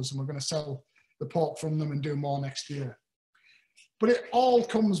use to us, and we're going to sell the pork from them and do more next year. But it all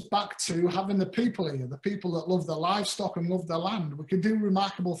comes back to having the people here, the people that love their livestock and love their land. We can do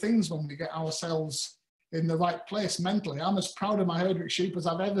remarkable things when we get ourselves in the right place mentally. I'm as proud of my Herdwick sheep as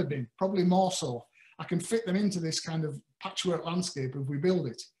I've ever been, probably more so. I can fit them into this kind of patchwork landscape if we build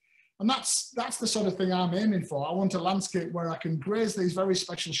it. And that's the sort of thing I'm aiming for. I want a landscape where I can graze these very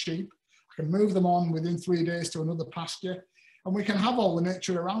special sheep. I can move them on within 3 days to another pasture, and we can have all the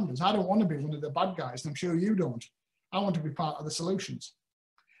nature around us. I don't want to be one of the bad guys, and I'm sure you don't. I want to be part of the solutions.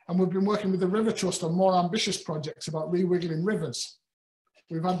 And we've been working with the River Trust on more ambitious projects about rewiggling rivers.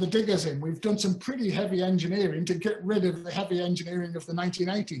 We've had the diggers in. We've done some pretty heavy engineering to get rid of the heavy engineering of the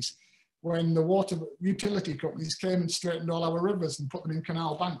 1980s, when the water utility companies came and straightened all our rivers and put them in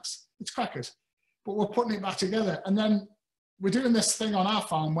canal banks. It's crackers. But we're putting it back together. And then we're doing this thing on our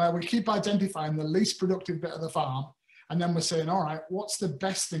farm where we keep identifying the least productive bit of the farm. And then we're saying, all right, what's the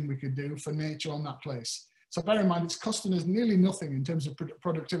best thing we could do for nature on that place? So bear in mind, it's costing us nearly nothing in terms of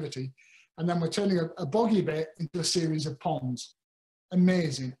productivity. And then we're turning a boggy bit into a series of ponds.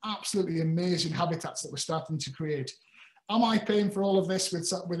 Amazing, absolutely amazing habitats that we're starting to create. Am I paying for all of this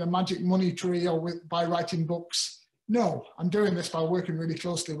with a magic money tree or by writing books? No, I'm doing this by working really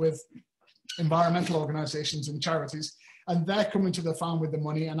closely with environmental organisations and charities, and they're coming to the farm with the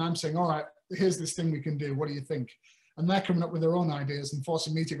money, and I'm saying, all right, here's this thing we can do, what do you think? And they're coming up with their own ideas and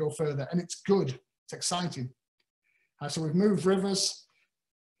forcing me to go further, and it's good, it's exciting. So we've moved rivers.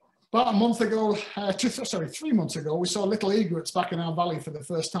 About a month ago, 3 months ago, we saw little egrets back in our valley for the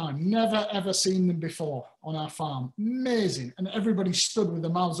first time. Never ever seen them before on our farm. Amazing. And everybody stood with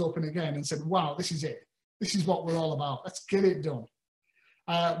their mouths open again and said, wow, this is it. This is what we're all about. Let's get it done.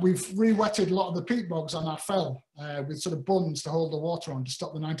 We've re-wetted a lot of the peat bogs on our fell with sort of bunds to hold the water on to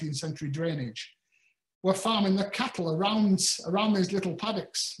stop the 19th century drainage. We're farming the cattle around these little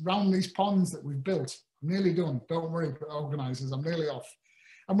paddocks, around these ponds that we've built. I'm nearly done. Don't worry, organisers, I'm nearly off.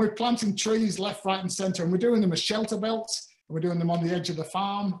 And we're planting trees left, right and centre, and we're doing them as shelter belts. We're doing them on the edge of the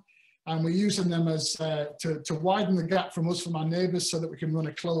farm, and we're using them as to widen the gap from us, from our neighbours, so that we can run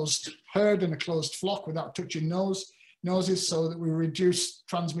a closed herd and a closed flock without touching noses, so that we reduce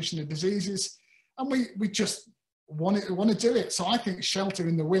transmission of diseases. And we just want to do it. So I think shelter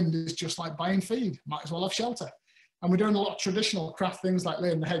in the wind is just like buying feed. Might as well have shelter. And we're doing a lot of traditional craft things like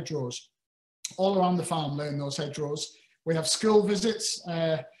laying the hedgerows. All around the farm, laying those hedgerows. We have school visits.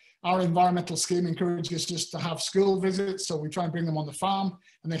 Our environmental scheme encourages us to have school visits, so we try and bring them on the farm,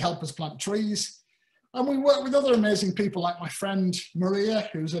 and they help us plant trees. And we work with other amazing people, like my friend Maria,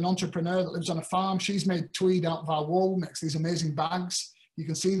 who's an entrepreneur that lives on a farm. She's made tweed out of our wool, makes these amazing bags. You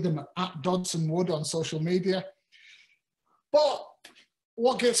can see them at Dodson Wood on social media. But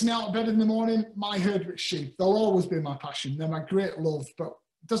what gets me out of bed in the morning? My Herdwick sheep. They'll always be my passion. They're my great love, but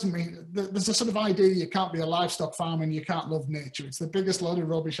doesn't mean, there's a sort of idea you can't be a livestock farmer and you can't love nature. It's the biggest load of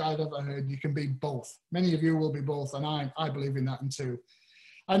rubbish I've ever heard. You can be both. Many of you will be both, and I believe in that too.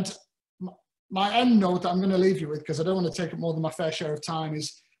 And my end note that I'm going to leave you with, because I don't want to take up more than my fair share of time,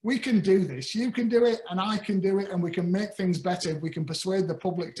 is we can do this. You can do it, and I can do it, and we can make things better. We can persuade the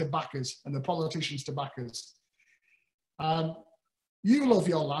public to back us and the politicians to back us. You love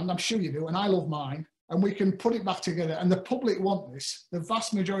your land, I'm sure you do, and I love mine. And we can put it back together. And the public want this. The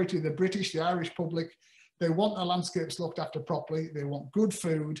vast majority of the British, the Irish public, they want their landscapes looked after properly. They want good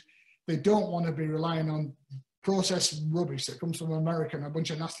food. They don't want to be relying on processed rubbish that comes from America and a bunch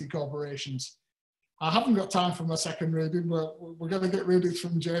of nasty corporations. I haven't got time for my second reading. We're going to get readings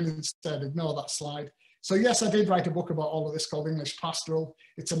from Jane instead. Ignore that slide. So yes, I did write a book about all of this called English Pastoral.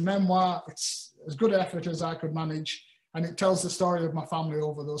 It's a memoir. It's as good effort as I could manage. And it tells the story of my family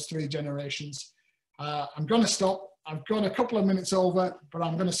over those 3 generations. I'm going to stop. I've gone a couple of minutes over, but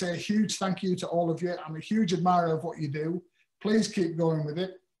I'm going to say a huge thank you to all of you. I'm a huge admirer of what you do. Please keep going with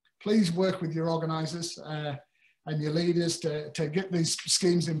it. Please work with your organisers and your leaders to get these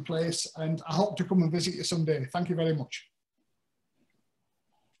schemes in place. And I hope to come and visit you someday. Thank you very much.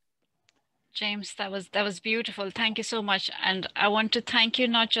 James, that was beautiful. Thank you so much. And I want to thank you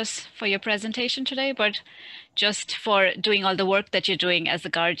not just for your presentation today, but just for doing all the work that you're doing as the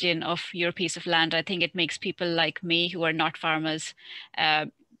guardian of your piece of land. I think it makes people like me who are not farmers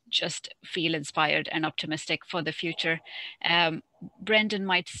just feel inspired and optimistic for the future. Brendan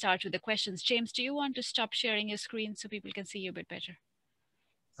might start with the questions. James, do you want to stop sharing your screen so people can see you a bit better?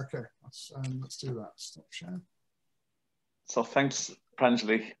 Okay, let's do that. Stop sharing. So thanks,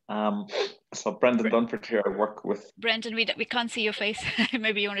 Pranjali. So Brendan Dunford here, I work with... Brendan, we can't see your face.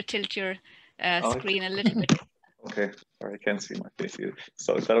 Maybe you want to tilt your screen a little bit. Okay, sorry, I can't see my face either.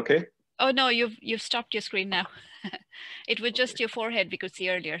 So is that okay? Oh no, you've stopped your screen now. It was just your forehead we could see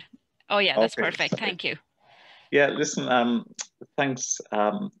earlier. Oh yeah, that's Okay, perfect. sorry. Thank you. Yeah, listen, thanks,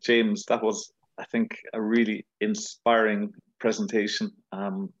 James. That was, I think, a really inspiring presentation.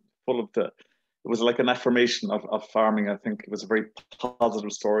 Full of it was like an affirmation of farming. I think it was a very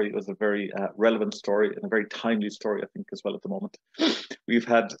positive story. It was a very relevant story and a very timely story, I think, as well at the moment. We've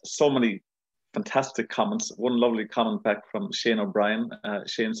had so many fantastic comments. One lovely comment back from Shane O'Brien.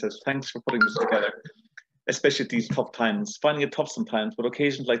 Shane says, thanks for putting this together, especially at these tough times. Finding it tough sometimes, but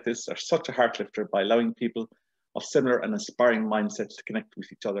occasions like this are such a heart lifter by allowing people of similar and inspiring mindsets to connect with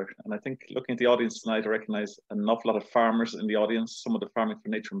each other. And I think looking at the audience tonight, I recognize an awful lot of farmers in the audience, some of the Farming for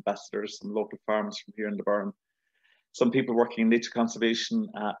Nature ambassadors, some local farmers from here in the Burren, some people working in nature conservation.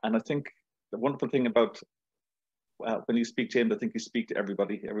 And I think the wonderful thing about when you speak, James, I think you speak to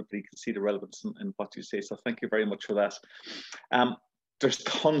everybody. Everybody can see the relevance in what you say. So thank you very much for that. There's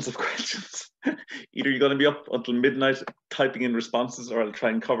tons of questions. Either you're going to be up until midnight typing in responses, or I'll try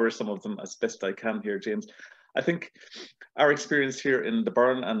and cover some of them as best I can here, James. I think our experience here in the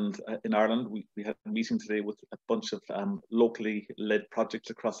Burren and in Ireland, we had a meeting today with a bunch of locally led projects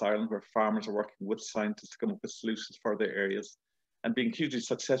across Ireland where farmers are working with scientists to come up with solutions for their areas and being hugely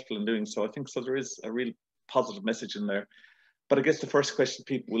successful in doing so. I think so there is a real positive message in there. But I guess the first question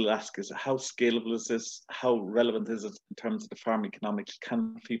people will ask is, how scalable is this? How relevant is it in terms of the farm economics?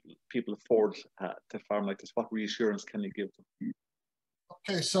 Can people afford to farm like this? What reassurance can you give them?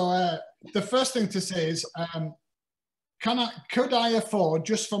 Okay, so the first thing to say is, could I afford,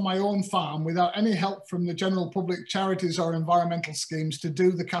 just for my own farm, without any help from the general public, charities or environmental schemes, to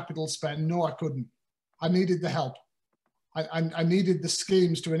do the capital spend? No, I couldn't. I needed the help. I needed the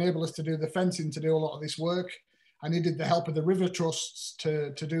schemes to enable us to do the fencing, to do a lot of this work. I needed the help of the river trusts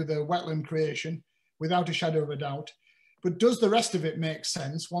to do the wetland creation, without a shadow of a doubt. But does the rest of it make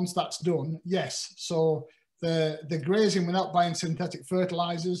sense once that's done? Yes. So the grazing without buying synthetic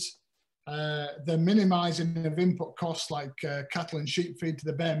fertilizers, the minimizing of input costs like cattle and sheep feed to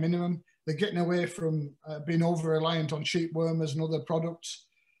the bare minimum, the getting away from being over-reliant on sheep wormers and other products,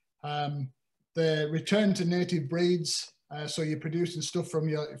 the return to native breeds, so you're producing stuff from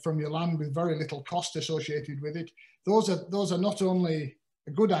your land with very little cost associated with it. Those are not only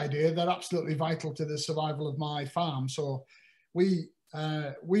a good idea, they're absolutely vital to the survival of my farm. So we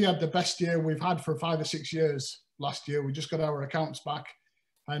had the best year we've had for 5 or 6 years last year. We just got our accounts back.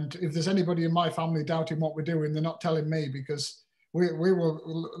 And if there's anybody in my family doubting what we're doing, they're not telling me, because we were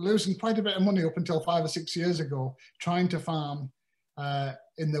losing quite a bit of money up until 5 or 6 years ago trying to farm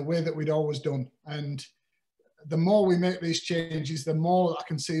in the way that we'd always done. And the more we make these changes, the more I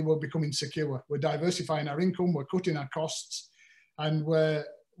can see we're becoming secure. We're diversifying our income, we're cutting our costs, and we're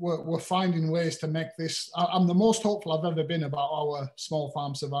finding ways to make this. I'm the most hopeful I've ever been about our small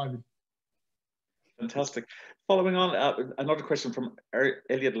farm surviving. Fantastic. Following on, another question from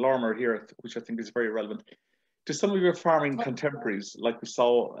Elliot Lormer here, which I think is very relevant. Do some of your farming contemporaries, like we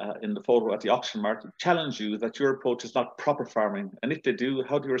saw in the photo at the auction market, challenge you that your approach is not proper farming? And if they do,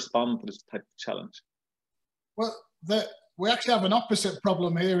 how do you respond to this type of challenge? Well, we actually have an opposite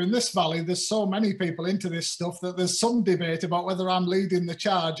problem here in this valley. There's so many people into this stuff that there's some debate about whether I'm leading the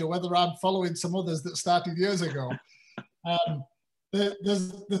charge or whether I'm following some others that started years ago.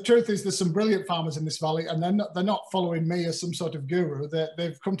 The truth is there's some brilliant farmers in this valley, and they're not following me as some sort of guru.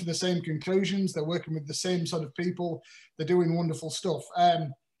 They've come to the same conclusions. They're working with the same sort of people. They're doing wonderful stuff.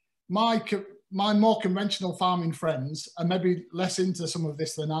 My more conventional farming friends are maybe less into some of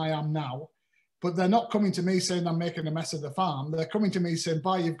this than I am now, but they're not coming to me saying I'm making a mess of the farm. They're coming to me saying,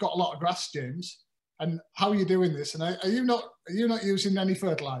 "Boy, you've got a lot of grass, James, and how are you doing this? And are you not using any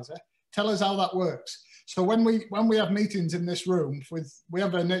fertilizer? Tell us how that works." So when we have meetings in this room, we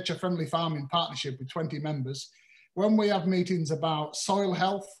have a nature-friendly farming partnership with 20 members. When we have meetings about soil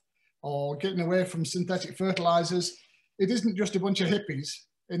health or getting away from synthetic fertilizers, it isn't just a bunch of hippies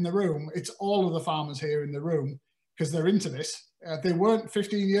in the room. It's all of the farmers here in the room, because they're into this. They weren't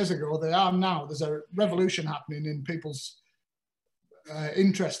 15 years ago, they are now. There's a revolution happening in people's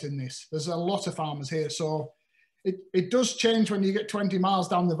interest in this. There's a lot of farmers here. So it does change when you get 20 miles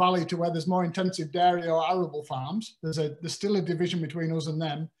down the valley to where there's more intensive dairy or arable farms. There's still a division between us and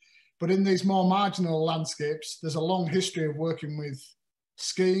them. But in these more marginal landscapes, there's a long history of working with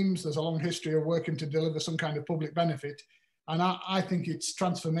schemes. There's a long history of working to deliver some kind of public benefit. And I think it's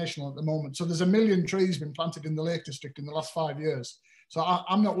transformational at the moment. So there's 1 million trees been planted in the Lake District in the last 5 years. So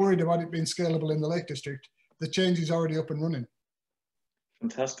I'm not worried about it being scalable in the Lake District. The change is already up and running.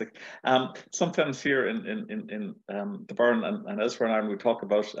 Fantastic. Sometimes here in the Burren and elsewhere in Ireland, we talk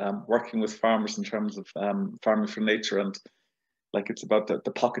about working with farmers in terms of farming for nature, and like it's about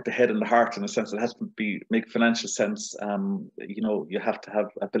the pocket, the head, and the heart, in a sense. It has to make financial sense. You know, you have to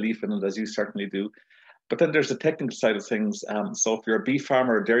have a belief in it, as you certainly do. But then there's the technical side of things. So if you're a beef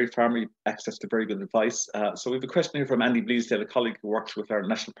farmer or a dairy farmer, you have access to very good advice. So we have a question here from Andy Bleasdale, a colleague who works with our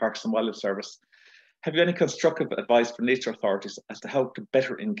National Parks and Wildlife Service. Have you any constructive advice for nature authorities as to how to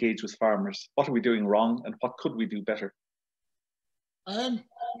better engage with farmers? What are we doing wrong, and what could we do better? I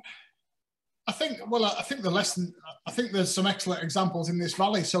think the lesson, I think there's some excellent examples in this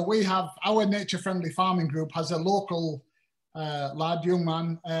valley. So we have our nature friendly farming group has a local young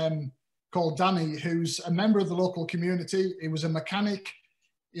man called Danny, who's a member of the local community. He was a mechanic.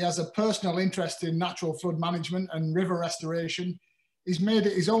 He has a personal interest in natural flood management and river restoration. He's made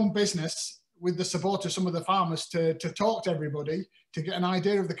it his own business, with the support of some of the farmers, to talk to everybody, to get an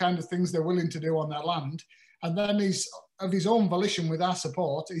idea of the kind of things they're willing to do on their land. And then he's, of his own volition, with our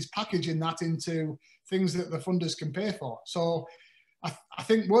support, he's packaging that into things that the funders can pay for. So I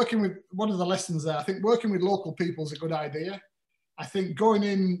think working with, one of the lessons there, I think working with local people is a good idea. I think going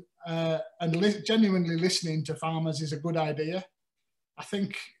in and genuinely listening to farmers is a good idea. I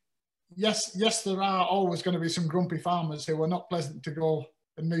think, yes, there are always going to be some grumpy farmers who are not pleasant to go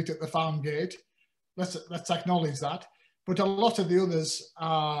and meet at the farm gate. Let's acknowledge that. But a lot of the others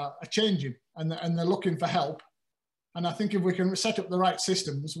are changing, and they're looking for help. And I think if we can set up the right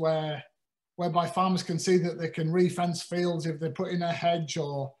systems whereby farmers can see that they can re-fence fields if they put in a hedge,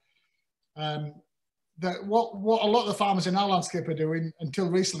 or that what a lot of the farmers in our landscape are doing until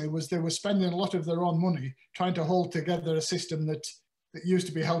recently was they were spending a lot of their own money trying to hold together a system that used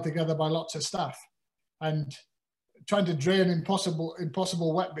to be held together by lots of staff, and trying to drain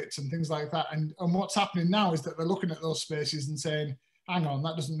impossible wet bits and things like that. And what's happening now is that they're looking at those spaces and saying, hang on,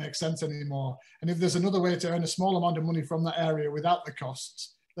 that doesn't make sense anymore. And if there's another way to earn a small amount of money from that area without the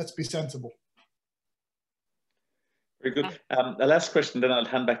costs, let's be sensible. Very good. The last question, then I'll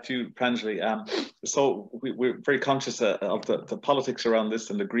hand back to you, Pranjali. So we're very conscious of the politics around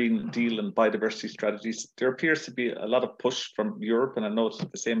this and the Green Deal and biodiversity strategies. There appears to be a lot of push from Europe, and I know it's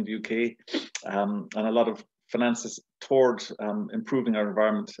the same in the UK, and a lot of finances toward improving our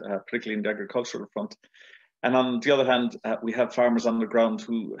environment, particularly in the agricultural front. And on the other hand, we have farmers on the ground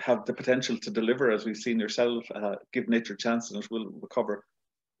who have the potential to deliver, as we've seen yourself, give nature a chance and it will recover.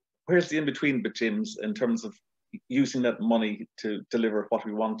 Where's the in-between bit, James, in terms of using that money to deliver what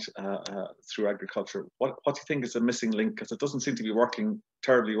we want through agriculture? What do you think is the missing link? Because it doesn't seem to be working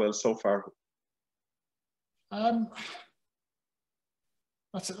terribly well so far.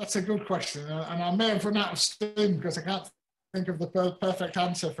 That's a good question, and I may have run out of steam because I can't think of the perfect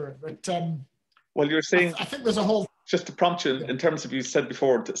answer for it. But well, you're saying, I think there's a whole, just to prompt you in terms of, you said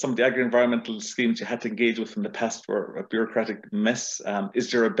before, some of the agri-environmental schemes you had to engage with in the past were a bureaucratic mess. Is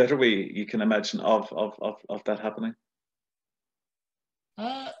there a better way you can imagine of that happening?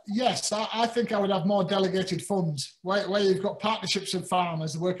 Yes, I think I would have more delegated funds where you've got partnerships of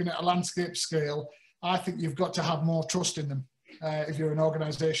farmers working at a landscape scale. I think you've got to have more trust in them. If you're an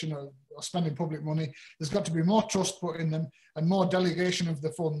organisation or spending public money, there's got to be more trust put in them and more delegation of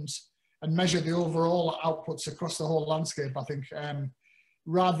the funds, and measure the overall outputs across the whole landscape, I think,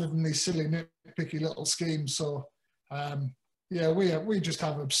 rather than these silly nitpicky little schemes. So yeah, we just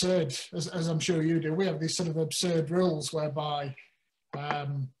have absurd, as I'm sure you do, we have these sort of absurd rules whereby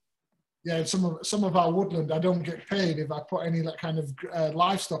yeah, some of our woodland, I don't get paid if I put any kind of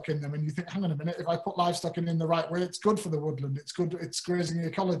livestock in them. And you think, hang on a minute, if I put livestock in the right way, it's good for the woodland, it's good, it's grazing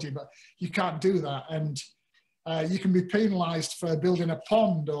ecology, but you can't do that. And you can be penalised for building a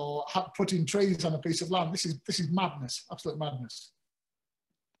pond or putting trees on a piece of land. This is madness, absolute madness.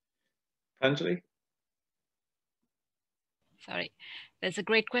 Pranjali? Sorry. There's a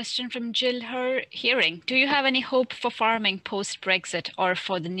great question from Jill Hearing. Do you have any hope for farming post-Brexit or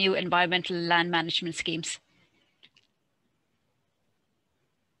for the new environmental land management schemes?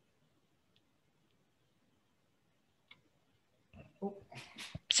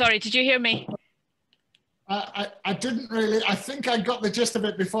 Sorry, did you hear me? I didn't really. I think I got the gist of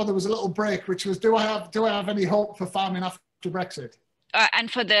it before there was a little break, which was, do I have any hope for farming after Brexit? And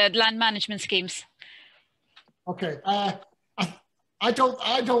for the land management schemes? Okay. I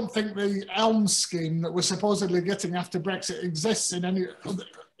don't think the ELMS scheme that we're supposedly getting after Brexit exists in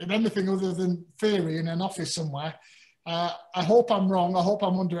anything other than theory in an office somewhere. I hope I'm wrong. I hope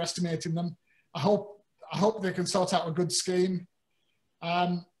I'm underestimating them. I hope they can sort out a good scheme.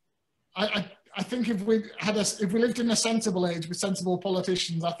 I think if we lived in a sensible age with sensible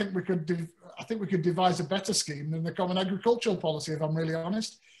politicians, I think we could devise a better scheme than the Common Agricultural Policy, if I'm really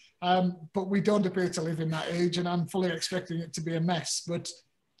honest. But we don't appear to live in that age, and I'm fully expecting it to be a mess. But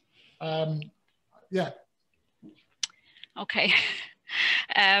yeah. Okay.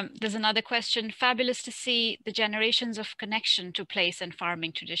 There's another question. Fabulous to see the generations of connection to place and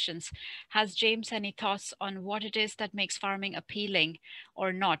farming traditions. Has James any thoughts on what it is that makes farming appealing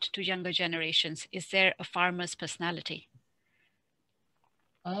or not to younger generations? Is there a farmer's personality?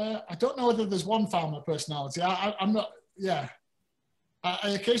 I don't know whether there's one farmer personality. I'm not, yeah. I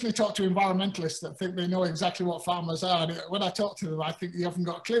occasionally talk to environmentalists that think they know exactly what farmers are. And when I talk to them, I think you haven't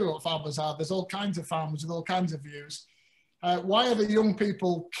got a clue what farmers are. There's all kinds of farmers with all kinds of views. Why are the young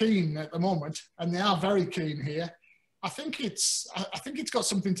people keen at the moment? And they are very keen here. I think it's got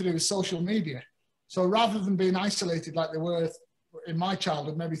something to do with social media. So rather than being isolated like they were in my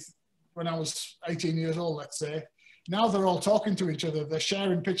childhood, maybe when I was 18 years old, let's say, now they're all talking to each other. They're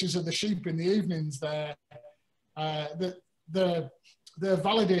sharing pictures of the sheep in the evenings. They're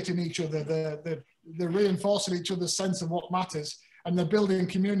validating each other. They're reinforcing each other's sense of what matters, and they're building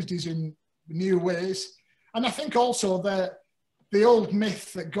communities in new ways. And I think also that the old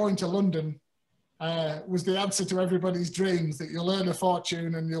myth that going to London was the answer to everybody's dreams, that you'll earn a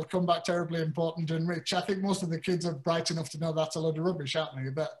fortune and you'll come back terribly important and rich. I think most of the kids are bright enough to know that's a load of rubbish, aren't they?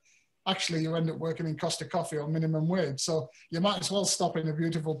 That actually you end up working in Costa Coffee or minimum wage. So you might as well stop in a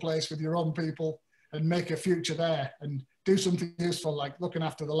beautiful place with your own people and make a future there and do something useful like looking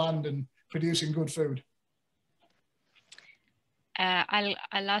after the land and producing good food. I'll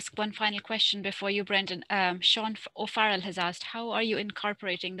ask one final question before you, Brendan. Sean O'Farrell has asked, how are you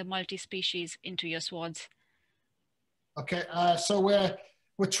incorporating the multi-species into your swaths? Okay, so we're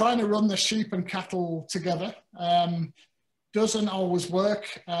trying to run the sheep and cattle together. Doesn't always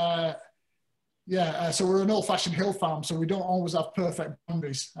work. So we're an old-fashioned hill farm, so we don't always have perfect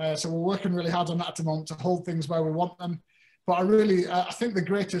boundaries. So we're working really hard on that at the moment to hold things where we want them. But I think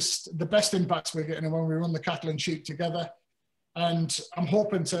the best impacts we're getting are when we run the cattle and sheep together. And I'm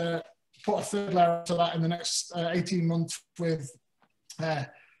hoping to put a third layer to that in the next 18 months with laying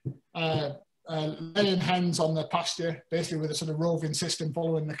hens on the pasture, basically with a sort of roving system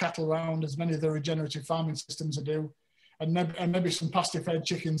following the cattle around, as many of the regenerative farming systems do, and maybe some pasture-fed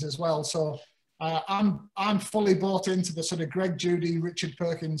chickens as well. So I'm fully bought into the sort of Greg Judy, Richard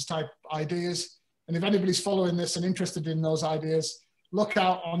Perkins type ideas. And if anybody's following this and interested in those ideas, look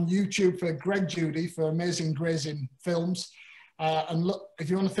out on YouTube for Greg Judy for amazing grazing films. And look, if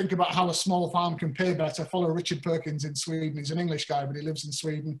you want to think about how a small farm can pay better, follow Richard Perkins in Sweden. He's an English guy, but he lives in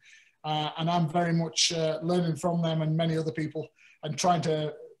Sweden. And I'm very much learning from them and many other people and trying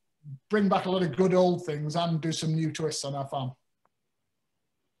to bring back a lot of good old things and do some new twists on our farm.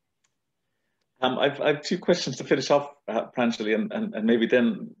 I've two questions to finish off, Pranjali, and maybe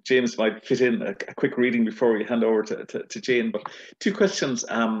then James might fit in a quick reading before we hand over to Jane. But two questions,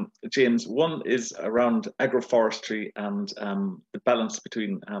 James. One is around agroforestry and the balance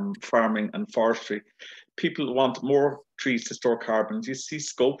between farming and forestry. People want more trees to store carbon. Do you see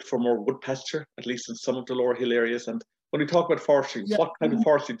scope for more wood pasture, at least in some of the lower hill areas? And when we talk about forestry, what kind of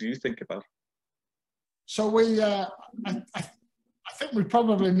forestry do you think about? So I think we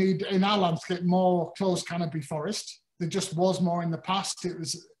probably need in our landscape more closed canopy forest. There just was more in the past. It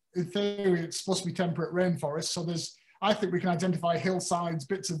was, in theory, it's supposed to be temperate rainforest. So I think we can identify hillsides,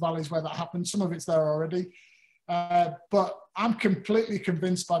 bits of valleys where that happens. Some of it's there already. But I'm completely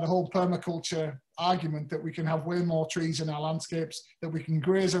convinced by the whole permaculture argument that we can have way more trees in our landscapes, that we can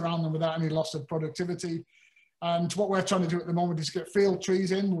graze around them without any loss of productivity. And what we're trying to do at the moment is get field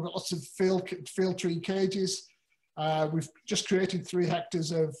trees in. We've got lots of field tree cages. We've just created 3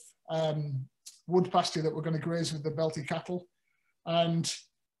 hectares of wood pasture that we're going to graze with the Belted cattle. And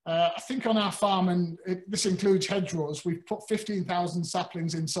I think on our farm, and this includes hedgerows, we've put 15,000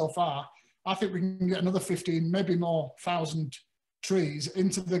 saplings in so far. I think we can get another 15, maybe more, 1,000 trees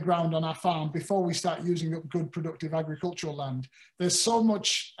into the ground on our farm before we start using up good productive agricultural land. There's so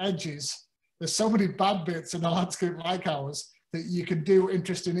much edges, there's so many bad bits in a landscape like ours that you can do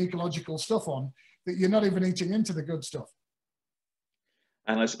interesting ecological stuff on, that you're not even eating into the good stuff.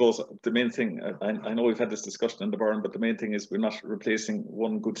 And I suppose the main thing, I know we've had this discussion in the barn, but the main thing is we're not replacing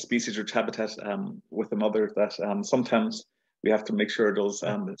one good species-rich habitat with another, that sometimes we have to make sure those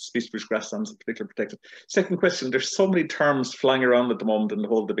species-rich grasslands in particular protected. Second question, there's so many terms flying around at the moment in the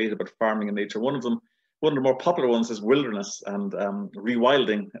whole debate about farming and nature. One of the more popular ones is wilderness, and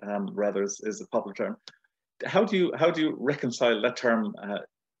rewilding rather is a popular term. How do you reconcile that term,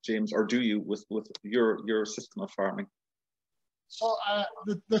 James, or do you with your system of farming? So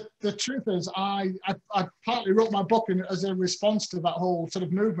the truth is, I partly wrote my book as a response to that whole sort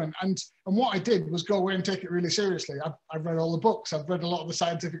of movement. And what I did was go away and take it really seriously. I've read all the books. I've read a lot of the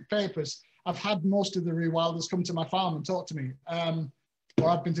scientific papers. I've had most of the rewilders come to my farm and talk to me. Or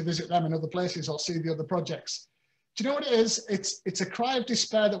I've been to visit them in other places or see the other projects. Do you know what it is? It's a cry of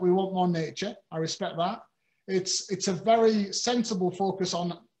despair that we want more nature. I respect that. It's a very sensible focus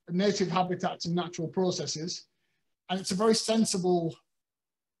on native habitats and natural processes. And it's a very sensible,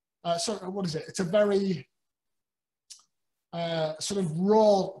 it's a very sort of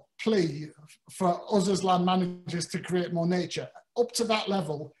raw plea for us as land managers to create more nature. Up to that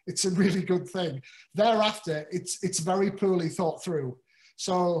level, it's a really good thing. Thereafter, it's very poorly thought through.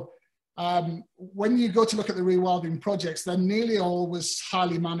 So when you go to look at the rewilding projects, they're nearly always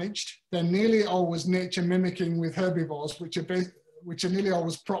highly managed. They're nearly always nature mimicking with herbivores, which are nearly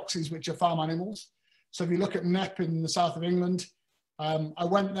always proxies, which are farm animals. So if you look at Knepp in the south of England, I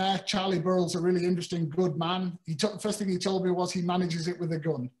went there. Charlie Burrell's a really interesting, good man. First thing he told me was he manages it with a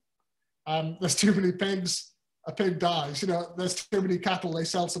gun. There's too many pigs, a pig dies. You know, there's too many cattle, they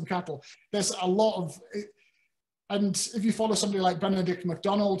sell some cattle. There's a lot of it. And if you follow somebody like Benedict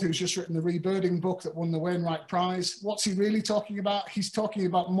MacDonald, who's just written the Rebirding book that won the Wainwright Prize, what's he really talking about? He's talking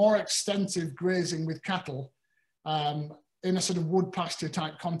about more extensive grazing with cattle in a sort of wood pasture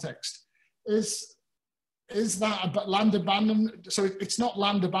type context. Is that about land abandonment? So it's not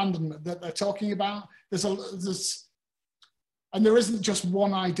land abandonment that they're talking about. And there isn't just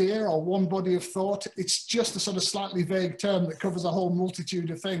one idea or one body of thought. It's just a sort of slightly vague term that covers a whole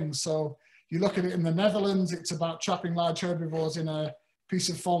multitude of things. So you look at it in the Netherlands, it's about trapping large herbivores in a piece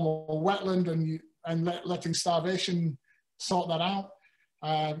of formal wetland and letting starvation sort that out.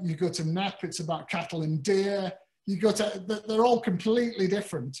 You go to Knepp, it's about cattle and deer. They're all completely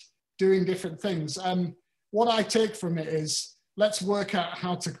different, doing different things. What I take from it is, let's work out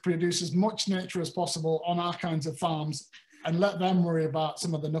how to produce as much nature as possible on our kinds of farms and let them worry about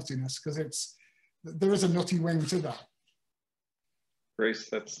some of the nuttiness, because there is a nutty wing to that. Great.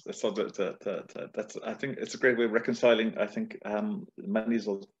 That's I think it's a great way of reconciling, I think, many of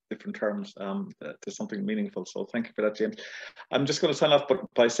those different terms to something meaningful. So thank you for that, James. I'm just going to sign off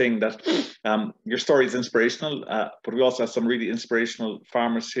by saying that your story is inspirational, but we also have some really inspirational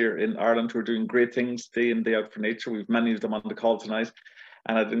farmers here in Ireland who are doing great things day in, day out for nature. We've many of them on the call tonight.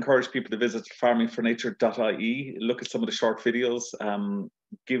 And I'd encourage people to visit farmingfornature.ie, look at some of the short videos,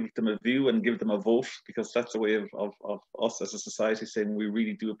 give them a view and give them a vote, because that's a way of us as a society saying we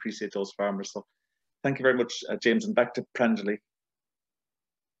really do appreciate those farmers. So thank you very much, James, and back to Pranjali.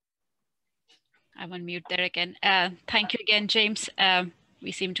 I'm on mute there again. Thank you again, James.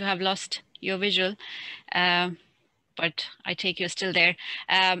 We seem to have lost your visual. But I take you're still there.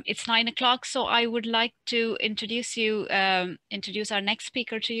 It's 9 o'clock, so I would like to introduce our next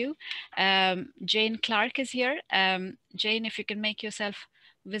speaker to you. Jane Clarke is here. Jane, if you can make yourself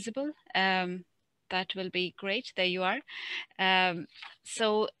visible, that will be great. There you are.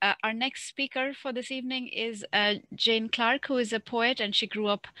 So our next speaker for this evening is Jane Clarke, who is a poet, and she grew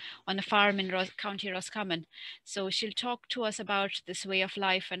up on a farm in County Roscommon. So she'll talk to us about this way of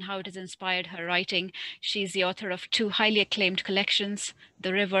life and how it has inspired her writing. She's the author of 2 highly acclaimed collections,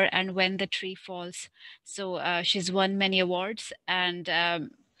 The River and When the Tree Falls. So she's won many awards, and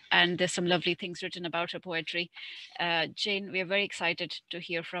there's some lovely things written about her poetry. Jane, we are very excited to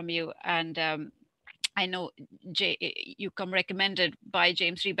hear from you. And I know you come recommended by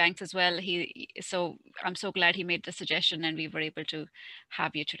James Rebanks as well. So I'm so glad he made the suggestion and we were able to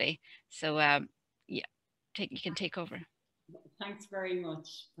have you today. So yeah, you can take over. Thanks very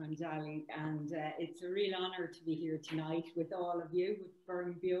much, Pranjali, and it's a real honour to be here tonight with all of you, with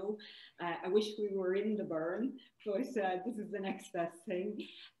Burren Bio. I wish we were in the Burren, but this is the next best thing.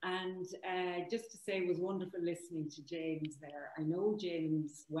 And just to say, it was wonderful listening to James there. I know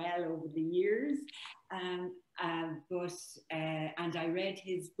James well over the years, and I read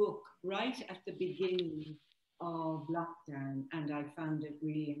his book right at the beginning of lockdown, and I found it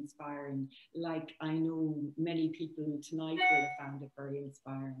really inspiring, like I know many people tonight will have found it very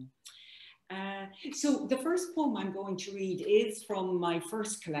inspiring. So the first poem I'm going to read is from my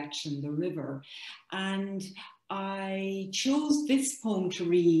first collection, The River, and I chose this poem to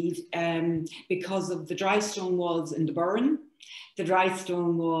read because of the dry stone walls in the Burren, the dry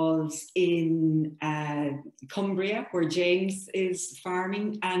stone walls in Cumbria, where James is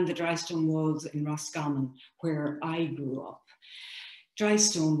farming, and the dry stone walls in Roscommon, where I grew up. Dry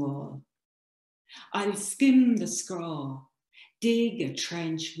stone wall. I'll skim the scraw, dig a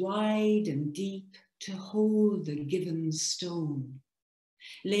trench wide and deep to hold the given stone,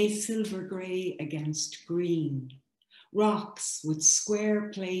 lay silver grey against green, rocks with square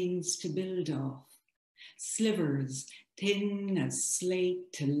planes to build off, slivers thin as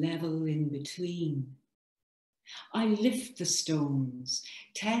slate to level in between. I lift the stones,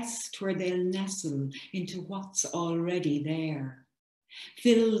 test where they'll nestle into what's already there.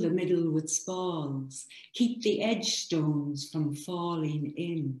 Fill the middle with spalls, keep the edge stones from falling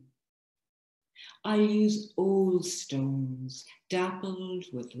in. I'll use old stones, dappled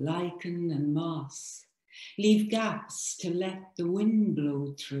with lichen and moss, leave gaps to let the wind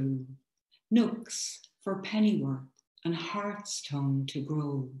blow through, nooks for pennyworth and heart's tongue to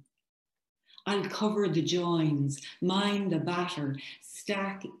grow. I'll cover the joins, mind the batter,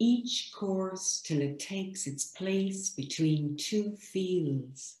 stack each course till it takes its place between two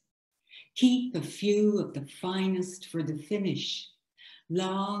fields. Keep a few of the finest for the finish,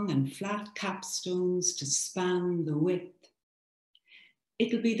 long and flat capstones to span the width.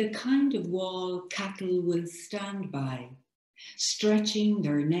 It'll be the kind of wall cattle will stand by, stretching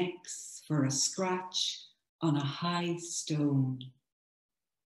their necks for a scratch on a high stone.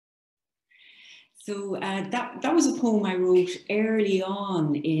 So that was a poem I wrote early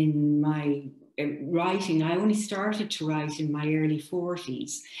on in my writing. I only started to write in my early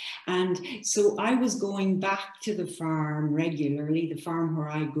 40s. And so I was going back to the farm regularly, the farm where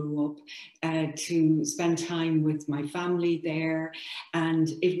I grew up, to spend time with my family there. And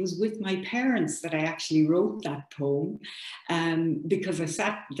it was with my parents that I actually wrote that poem, because I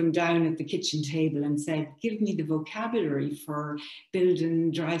sat them down at the kitchen table and said, give me the vocabulary for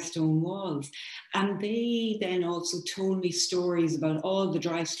building dry stone walls. And they then also told me stories about all the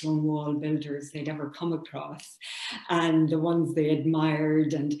dry stone wall builders they'd ever come across and the ones they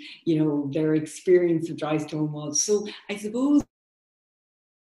admired and, you know, their experience of dry stone walls. So I suppose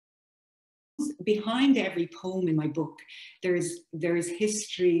behind every poem in my book, there's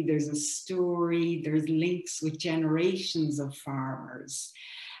history, there's a story, there's links with generations of farmers.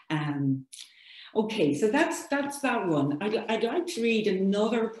 Okay, so that's that one. I'd like to read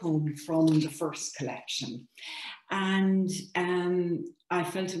another poem from the first collection. And I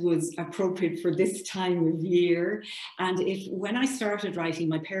felt it was appropriate for this time of year. And when I started writing,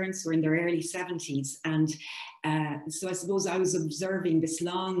 my parents were in their early 70s. And so I suppose I was observing this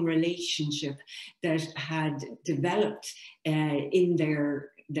long relationship that had developed in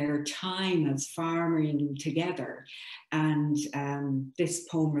their time as farming together. And this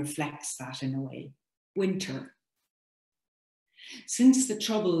poem reflects that in a way. Winter. Since the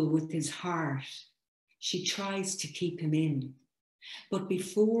trouble with his heart, she tries to keep him in. But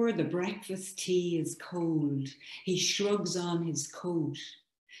before the breakfast tea is cold, he shrugs on his coat,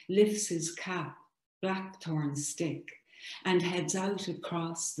 lifts his cap, blackthorn stick, and heads out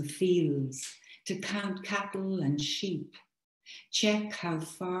across the fields to count cattle and sheep, check how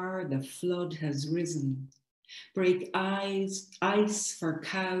far the flood has risen, break ice for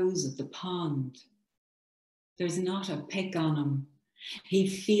cows at the pond. There's not a pick on him. He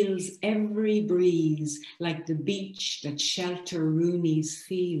feels every breeze like the beach that shelter Rooney's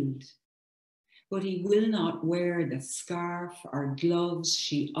field. But he will not wear the scarf or gloves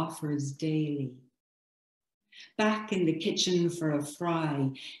she offers daily. Back in the kitchen for a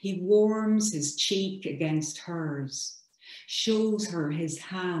fry, he warms his cheek against hers, shows her his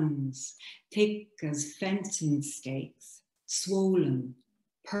hands, thick as fencing stakes, swollen,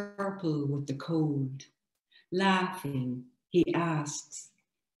 purple with the cold. Laughing, he asks,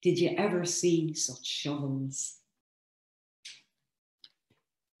 did you ever see such shovels?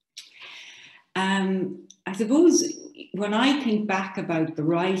 I suppose when I think back about the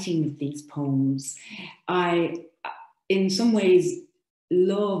writing of these poems, in some ways,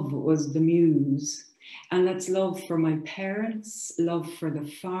 love was the muse. And that's love for my parents, love for the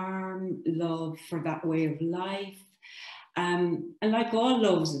farm, love for that way of life. And like all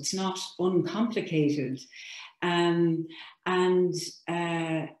loves, it's not uncomplicated.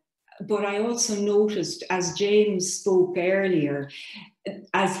 But I also noticed, as James spoke earlier,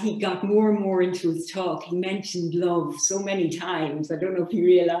 as he got more and more into his talk, he mentioned love so many times. I don't know if he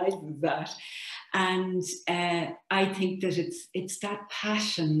realizes that. And I think that it's that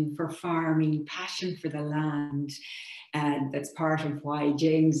passion for farming, passion for the land, and that's part of why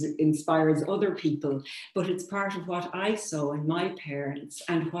James inspires other people. But it's part of what I saw in my parents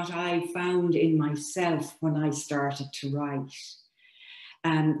and what I found in myself when I started to write.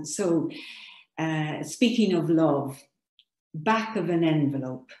 So speaking of love, back of an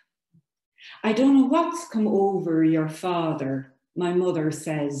envelope. I don't know what's come over your father, my mother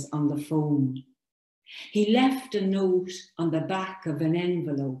says on the phone. He left a note on the back of an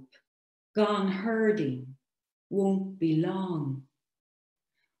envelope. Gone herding, won't be long.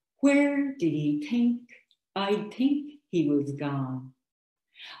 Where did he think I'd think he was gone.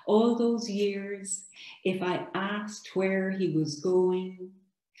 All those years, if I asked where he was going,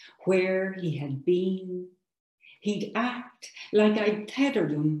 where he had been, he'd act like I'd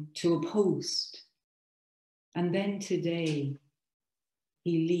tethered him to a post. And then today,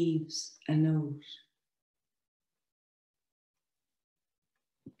 he leaves a note.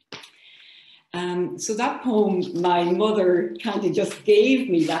 So that poem, my mother kind of just gave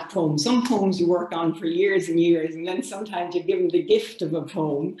me that poem. Some poems you work on for years and years, and then sometimes you give them the gift of a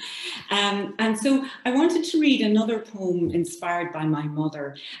poem. And so I wanted to read another poem inspired by my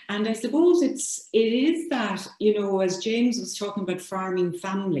mother. And I suppose it is that, you know, as James was talking about farming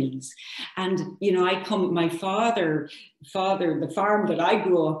families, and, you know, my father, the farm that I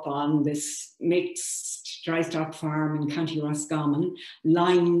grew up on, this mixed dry stock farm in County Roscommon,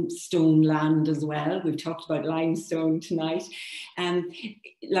 limestone land as well. We've talked about limestone tonight.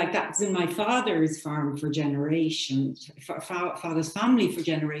 Like that's been my father's farm for generations, father's family for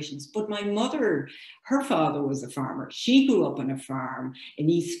generations. But my mother, her father was a farmer. She grew up on a farm in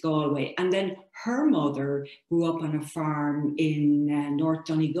East Galway. And then her mother grew up on a farm in North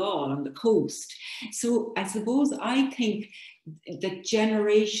Donegal on the coast. So I suppose I think that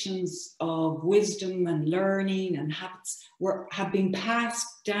generations of wisdom and learning and habits have been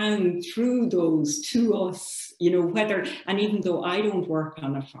passed down through those to us, you know, and even though I don't work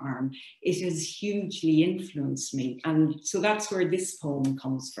on a farm, it has hugely influenced me. And so that's where this poem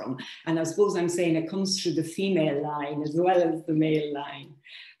comes from. And I suppose I'm saying it comes through the female line as well as the male line.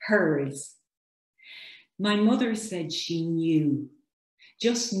 Hers. My mother said she knew,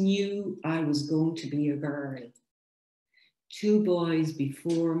 just knew I was going to be a girl. 2 boys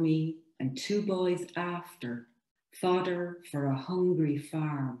before me and 2 boys after, fodder for a hungry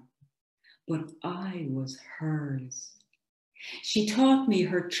farm. But I was hers. She taught me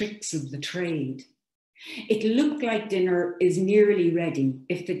her tricks of the trade. It looked like dinner is nearly ready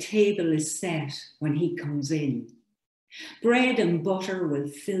if the table is set when he comes in. Bread and butter will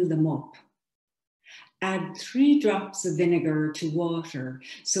fill them up. Add 3 drops of vinegar to water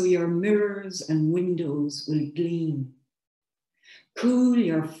so your mirrors and windows will gleam. Cool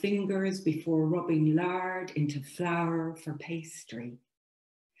your fingers before rubbing lard into flour for pastry.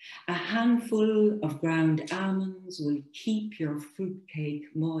 A handful of ground almonds will keep your fruitcake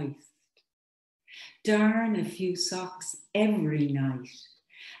moist. Darn a few socks every night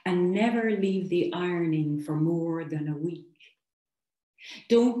and never leave the ironing for more than a week.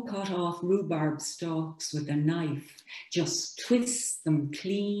 Don't cut off rhubarb stalks with a knife, just twist them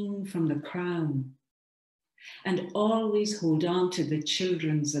clean from the crown. And always hold on to the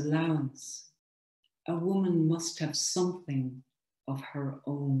children's allowance. A woman must have something of her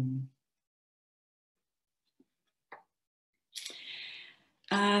own.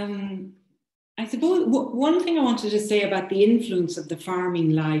 I suppose one thing I wanted to say about the influence of the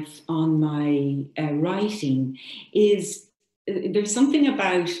farming life on my writing is there's something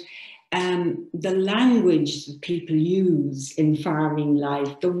about the language that people use in farming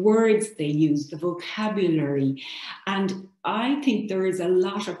life, the words they use, the vocabulary. And I think there is a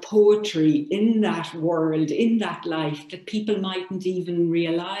lot of poetry in that world, in that life, that people mightn't even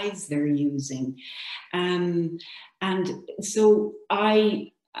realize they're using. And so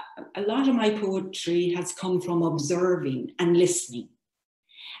a lot of my poetry has come from observing and listening.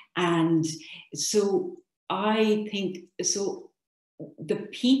 And so I think, the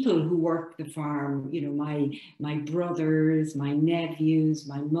people who work the farm, you know, my brothers, my nephews,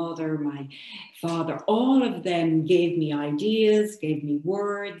 my mother, my father, all of them gave me ideas, gave me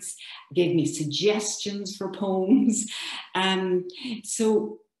words, gave me suggestions for poems.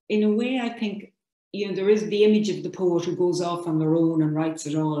 So in a way, I think, you know, there is the image of the poet who goes off on their own and writes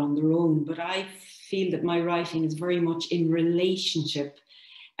it all on their own, but I feel that my writing is very much in relationship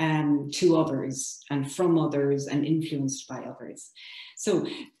to others and from others and influenced by others. So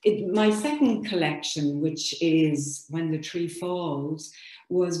my second collection, which is When the Tree Falls,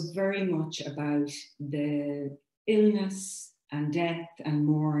 was very much about the illness and death and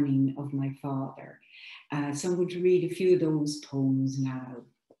mourning of my father. So I'm going to read a few of those poems now.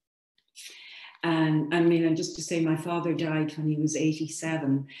 And I mean, and just to say, my father died when he was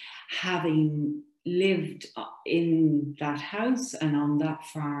 87, having lived in that house and on that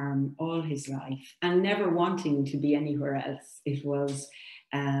farm all his life and never wanting to be anywhere else. It was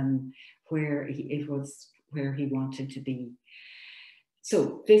where he wanted to be.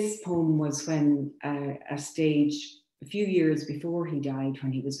 So this poem was when a few years before he died,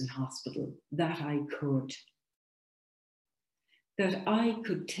 when he was in hospital, that I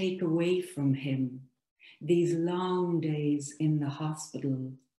could take away from him these long days in the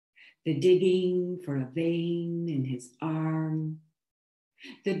hospital, the digging for a vein in his arm,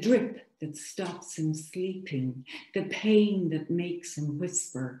 the drip that stops him sleeping, the pain that makes him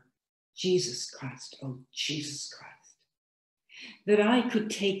whisper, Jesus Christ, oh Jesus Christ. That I could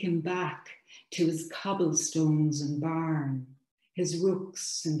take him back to his cobblestones and barn, his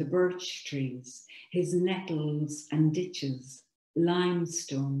rooks and the birch trees, his nettles and ditches,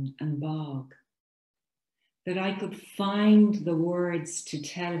 limestone and bog. That I could find the words to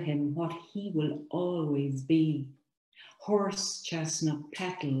tell him what he will always be. Horse chestnut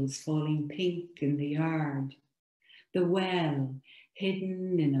petals falling pink in the yard, the well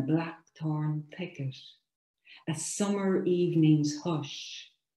hidden in a blackthorn thicket, a summer evening's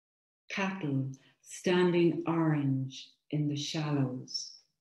hush, cattle standing orange in the shallows.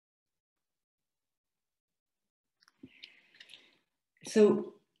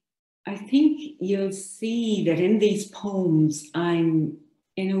 So I think you'll see that in these poems, I'm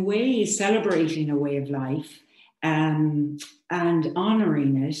in a way celebrating a way of life and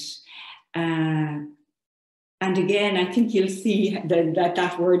honouring it. And again, I think you'll see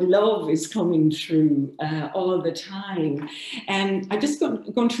that word love is coming through all the time. And I'm just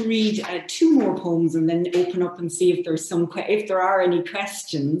going to read 2 more poems and then open up and see if there are any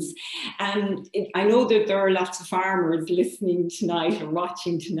questions. And I know that there are lots of farmers listening tonight or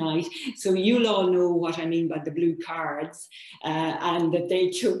watching tonight, so you'll all know what I mean by the blue cards, and that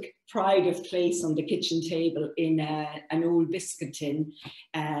they took pride of place on the kitchen table in an old biscuit tin.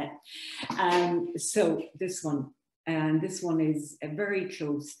 So this one is very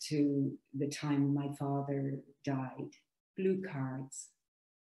close to the time my father died. Blue cards.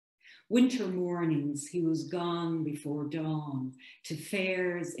 Winter mornings he was gone before dawn to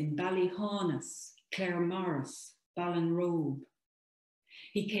fairs in Ballyhaunis, Claremorris, Ballinrobe.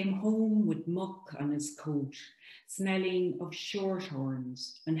 He came home with muck on his coat, smelling of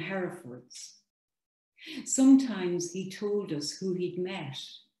shorthorns and Herefords. Sometimes he told us who he'd met,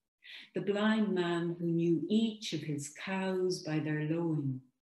 the blind man who knew each of his cows by their lowing,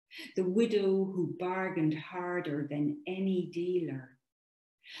 the widow who bargained harder than any dealer.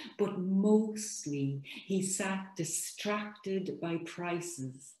 But mostly he sat distracted by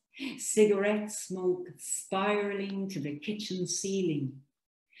prices, cigarette smoke spiraling to the kitchen ceiling,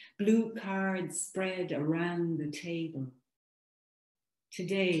 blue cards spread around the table.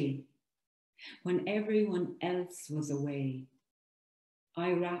 Today, when everyone else was away,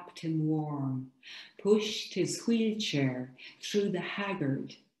 I wrapped him warm, pushed his wheelchair through the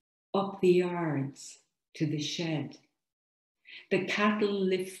haggard, up the yards to the shed. The cattle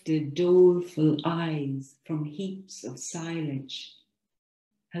lifted doleful eyes from heaps of silage.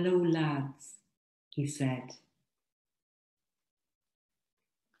 Hello, lads, he said.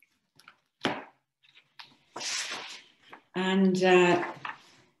 And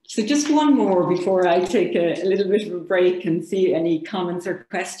so just one more before I take a little bit of a break and see any comments or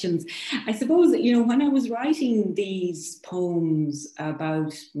questions. I suppose, you know, when I was writing these poems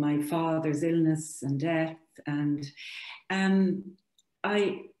about my father's illness and death, and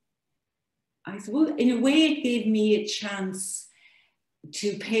I suppose in a way it gave me a chance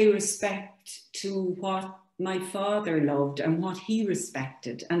to pay respect to what my father loved and what he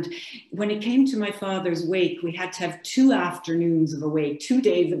respected. And when it came to my father's wake, we had to have 2 afternoons of a wake, 2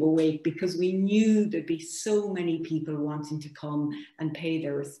 days of a wake, because we knew there'd be so many people wanting to come and pay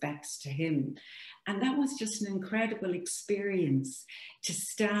their respects to him. And that was just an incredible experience to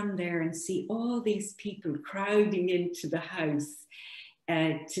stand there and see all these people crowding into the house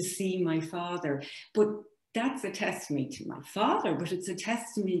to see my father. But that's a testimony to my father, but it's a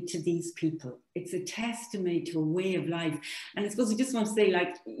testimony to these people. It's a testimony to a way of life. And I suppose I just want to say,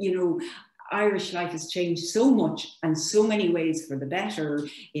 like, you know, Irish life has changed so much and so many ways for the better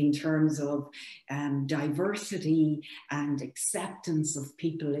in terms of diversity and acceptance of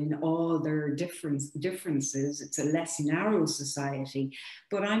people in all their differences. It's a less narrow society,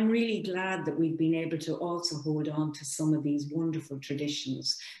 but I'm really glad that we've been able to also hold on to some of these wonderful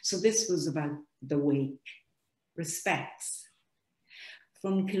traditions. So this was about the wake. Respects.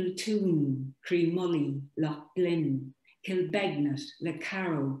 From Kiltoon, Creemully, Lochblin, Kilbegnet, Le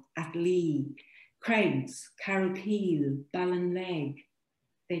Carrow, Atlee, Craigs, Carrowpeel, Ballinleg,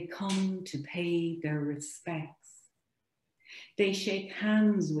 they come to pay their respects. They shake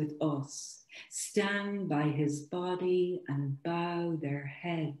hands with us, stand by his body and bow their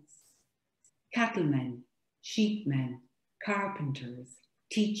heads. Cattlemen, sheepmen, carpenters,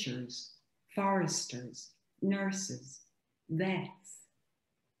 teachers, foresters, nurses, vets.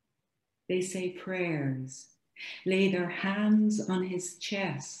 They say prayers, lay their hands on his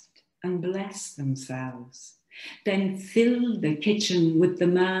chest and bless themselves then filled the kitchen with the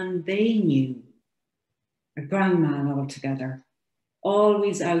man they knew, a grand man altogether,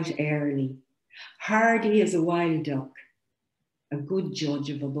 always out early, hardy as a wild duck, a good judge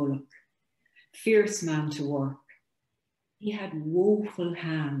of a bullock, fierce man to work. He had woeful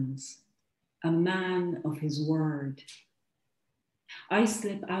hands, a man of his word. I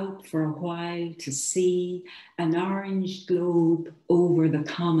slip out for a while to see an orange globe over the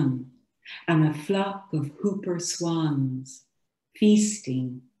common and a flock of hooper swans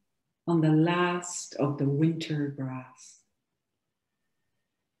feasting on the last of the winter grass.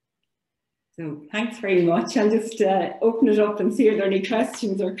 So thanks very much. I'll just open it up and see if there are any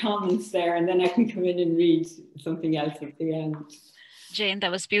questions or comments there, and then I can come in and read something else at the end. Jane,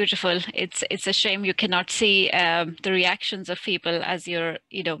 that was beautiful. It's a shame you cannot see the reactions of people as you're,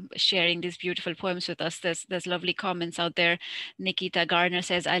 sharing these beautiful poems with us. There's lovely comments out there. Nikita Garner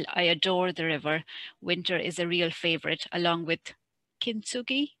says, I adore the river. Winter is a real favorite, along with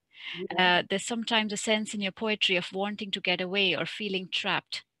kintsugi. Yeah. There's sometimes a sense in your poetry of wanting to get away or feeling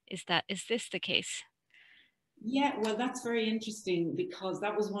trapped. Is this the case? Yeah, well, that's very interesting, because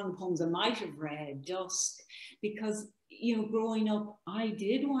that was one of the poems I might have read, Dusk, because, growing up, I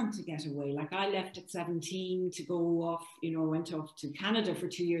did want to get away. Like, I left at 17 to go off, went off to Canada for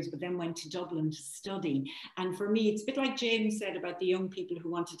 2 years, but then went to Dublin to study. And for me, it's a bit like James said about the young people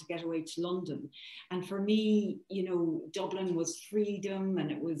who wanted to get away to London. And for me, Dublin was freedom,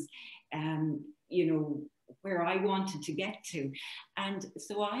 and it was, where I wanted to get to. And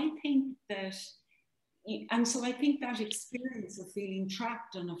so I think that experience of feeling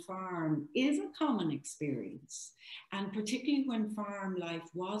trapped on a farm is a common experience. And particularly when farm life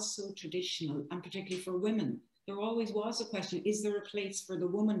was so traditional, and particularly for women, there always was a question, is there a place for the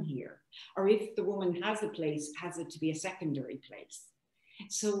woman here? Or if the woman has a place, has it to be a secondary place?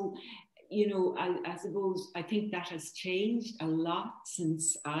 So, I suppose I think that has changed a lot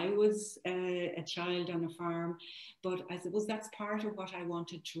since I was a child on a farm. But I suppose that's part of what I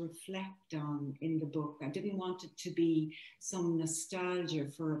wanted to reflect on in the book. I didn't want it to be some nostalgia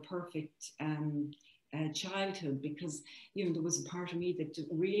for a perfect childhood, because, there was a part of me that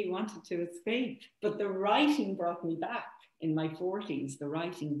really wanted to escape. But the writing brought me back in my 40s. The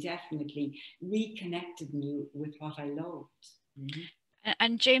writing definitely reconnected me with what I loved. Mm-hmm.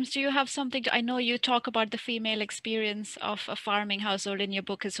 And James, do you have something I know you talk about the female experience of a farming household in your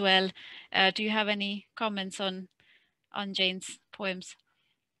book as well. Do you have any comments on Jane's poems?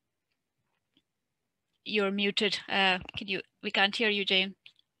 You're muted. We can't hear you, Jane.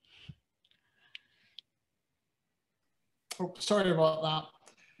 Oh, sorry about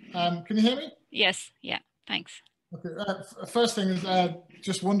that. Can you hear me? Yes. Yeah. Thanks. Okay. First thing is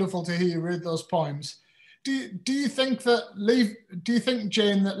just wonderful to hear you read those poems. Do you think,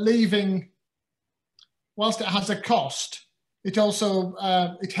 Jane, that leaving, whilst it has a cost, it also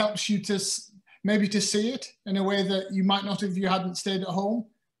it helps you to maybe to see it in a way that you might not if you hadn't stayed at home?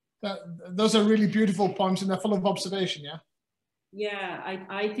 Those are really beautiful poems, and they're full of observation. Yeah. Yeah,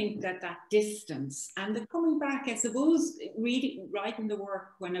 I think that distance and the coming back, I suppose, writing the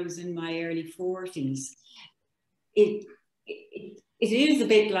work when I was in my early 40s, it is a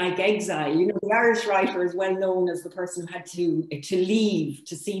bit like exile. The Irish writer is well known as the person who had to leave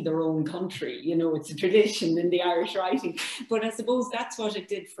to see their own country. It's a tradition in the Irish writing. But I suppose that's what it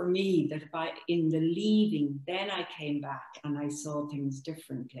did for me, that in the leaving, then I came back and I saw things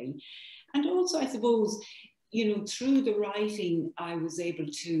differently. And also, I suppose, through the writing, I was able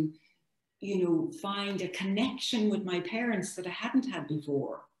to, find a connection with my parents that I hadn't had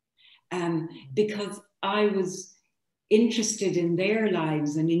before. Because I was interested in their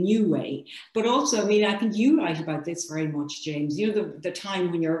lives in a new way. But also, I think you write about this very much, James, the time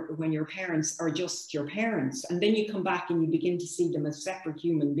when your parents are just your parents, and then you come back and you begin to see them as separate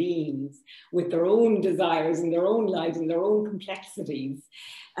human beings with their own desires and their own lives and their own complexities.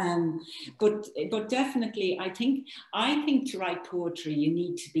 But definitely, I think to write poetry, you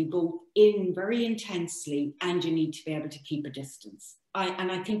need to be both in very intensely, and you need to be able to keep a distance. And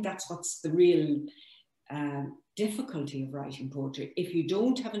I think that's what's the real difficulty of writing poetry. If you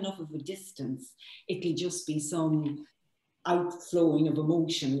don't have enough of a distance, it'll just be some outflowing of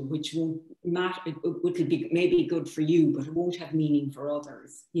emotion, which won't matter. It will be maybe good for you, but it won't have meaning for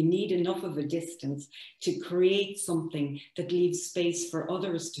others. You need enough of a distance to create something that leaves space for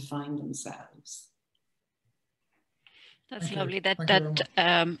others to find themselves. That's lovely.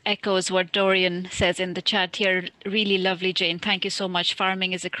 That echoes what Dorian says in the chat here. Really lovely, Jane. Thank you so much.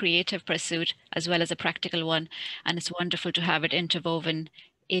 Farming is a creative pursuit as well as a practical one, and it's wonderful to have it interwoven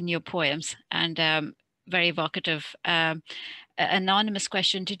in your poems. And very evocative. Anonymous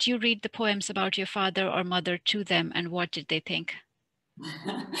question: did you read the poems about your father or mother to them, and what did they think?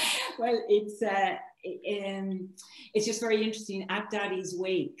 Well, it's just very interesting. At Daddy's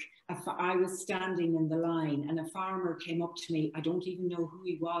wake, I was standing in the line and a farmer came up to me. I don't even know who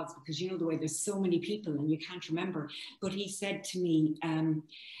he was, because you know the way there's so many people and you can't remember. But he said to me,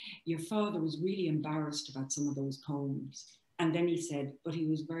 your father was really embarrassed about some of those poems. And then he said, but he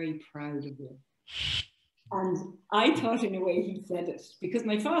was very proud of you. And I thought in a way he said it because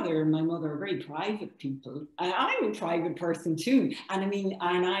my father and my mother are very private people. And I'm a private person too. And I mean,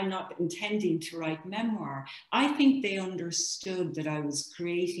 and I'm not intending to write memoir. I think they understood that I was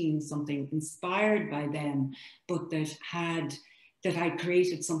creating something inspired by them, but that I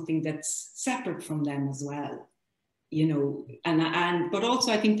created something that's separate from them as well. You know, but also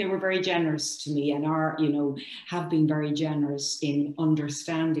I think they were very generous to me and are, you know, have been very generous in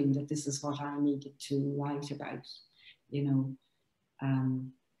understanding that this is what I needed to write about, you know.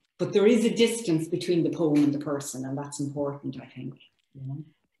 But there is a distance between the poem and the person, and that's important, I think. You know?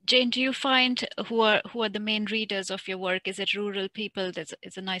 Jane, do you find who are the main readers of your work? Is it rural people?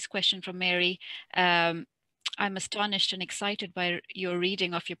 It's a nice question from Mary. I'm astonished and excited by your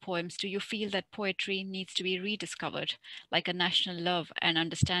reading of your poems. Do you feel that poetry needs to be rediscovered, like a national love and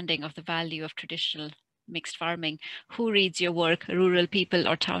understanding of the value of traditional mixed farming? Who reads your work, rural people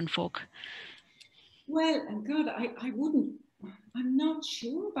or town folk? Well, God, I'm not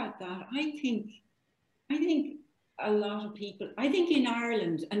sure about that. I think a lot of people, I think in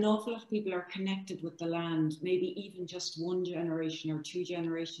Ireland, an awful lot of people are connected with the land, maybe even just one generation or two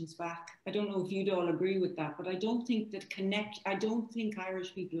generations back. I don't know if you'd all agree with that, but I don't think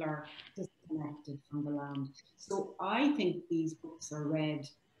Irish people are disconnected from the land. So I think these books are read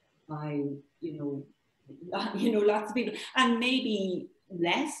by, you know, lots of people, and maybe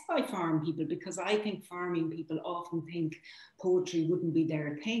less by farm people, because I think farming people often think poetry wouldn't be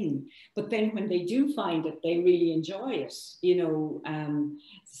their thing, but then when they do find it, they really enjoy it, you know.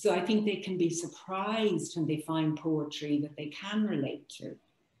 So I think they can be surprised when they find poetry that they can relate to.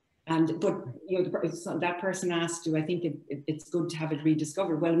 But you know, that person asked, do I think it's good to have it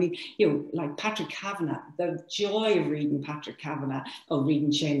rediscovered? Well, I mean, you know, like Patrick Kavanagh, the joy of reading Patrick Kavanagh, or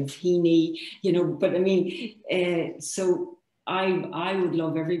reading Seamus Heaney, you know. But I mean, so I would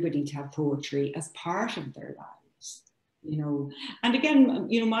love everybody to have poetry as part of their lives, you know. And again,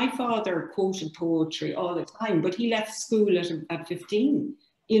 you know, my father quoted poetry all the time, but he left school at 15,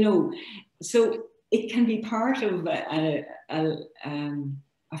 you know. So it can be part of a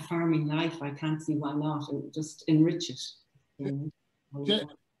farming life. I can't see why not. It would just enrich it. You know?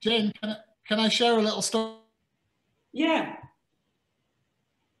 Jane, can I share a little story? Yeah.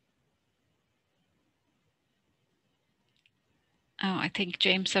 Oh, I think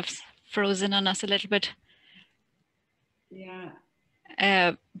James has frozen on us a little bit. Yeah.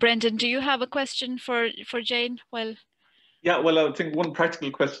 Brendan, do you have a question for Jane? Well, yeah, well, I think one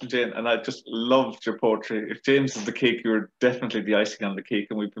practical question, Jane, and I just loved your poetry. If James is the cake, you're definitely the icing on the cake,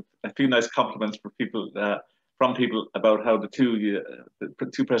 and we've a few nice compliments for people from people about how the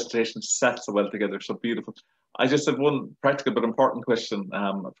two presentations sat so well together, so beautiful. I just have one practical but important question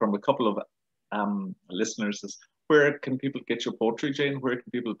from a couple of listeners: is where can people get your poetry, Jane? Where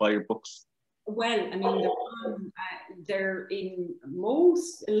can people buy your books? Well, I mean, they're in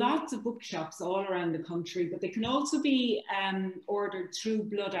lots of bookshops all around the country, but they can also be ordered through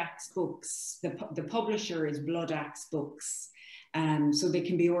Bloodaxe Books. The publisher is Bloodaxe Books. So they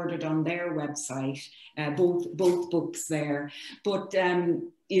can be ordered on their website, both books there. But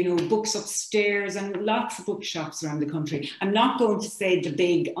you know, books upstairs and lots of bookshops around the country. I'm not going to say the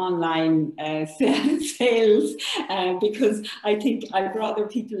big online sales because I think I'd rather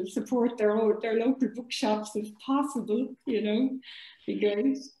people support their local bookshops if possible. You know, be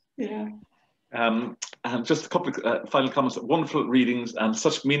great. Yeah. And just a couple of final comments. Wonderful readings and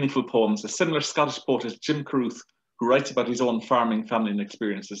such meaningful poems. A similar Scottish poet is Jim Carruth, who writes about his own farming, family and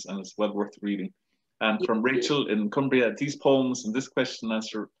experiences, and is well worth reading. And from Rachel in Cumbria, these poems and this question and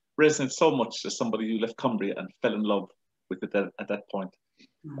answer resonate so much as somebody who left Cumbria and fell in love with it at that point.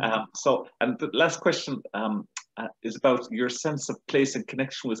 And the last question is about your sense of place and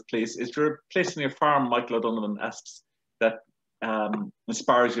connection with place. Is there a place in your farm, Michael O'Donovan asks, that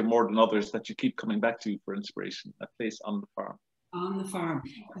inspires you more than others, that you keep coming back to for inspiration, a place on the farm? On the farm,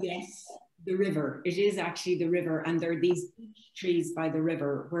 yes. The river. It is actually the river, and there are these beech trees by the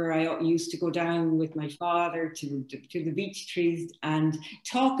river where I used to go down with my father to the beech trees and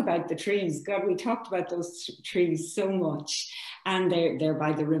talk about the trees. God, we talked about those trees so much, and they're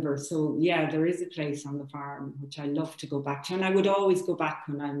by the river. So yeah, there is a place on the farm which I love to go back to, and I would always go back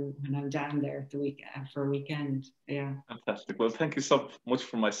when I'm down there at the for a weekend. Yeah. Fantastic. Well, thank you so much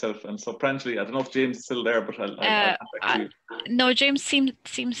for myself. And so, Pranjali, I don't know if James is still there, but I'll come back to you. No, James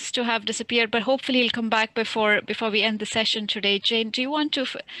seems to have disappeared, but hopefully he'll come back before we end the session today. Jane, do you want to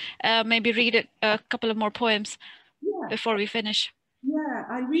maybe read a couple of more poems before we finish? Yeah,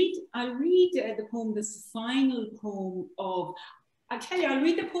 I'll read the poem. This is the final poem of. I'll tell you, I'll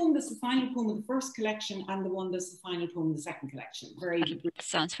read the poem that's the final poem of the first collection and the one that's the final poem of the second collection.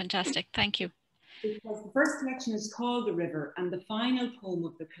 Sounds fantastic. Thank you. Because the first collection is called The River, and the final poem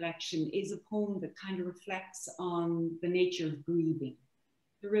of the collection is a poem that kind of reflects on the nature of grieving.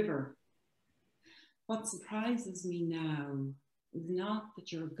 The river. What surprises me now is not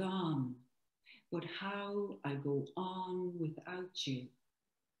that you're gone, but how I go on without you,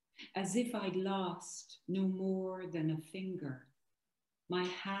 as if I'd lost no more than a finger. My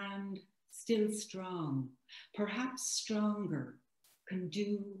hand, still strong, perhaps stronger, can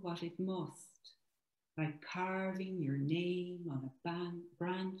do what it must, like carving your name on a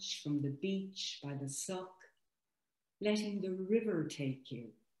branch from the beach by the suck, letting the river take you,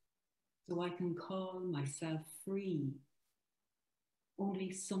 so I can call myself free.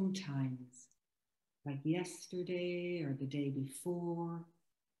 Only sometimes, like yesterday or the day before,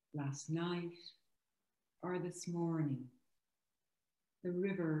 last night or this morning, the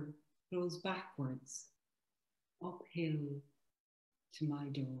river flows backwards, uphill to my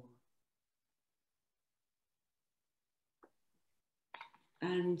door.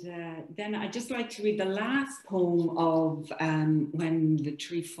 And then I'd just like to read the last poem of When the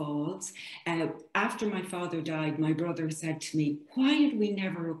Tree Falls. After my father died, my brother said to me, why did we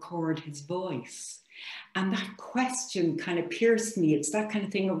never record his voice? And that question kind of pierced me. It's that kind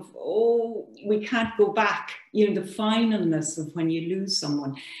of thing of, oh, we can't go back, you know, the finalness of when you lose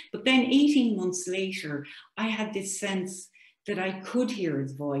someone. But then 18 months later, I had this sense that I could hear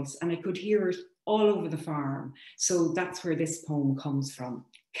his voice, and I could hear it all over the farm. So that's where this poem comes from.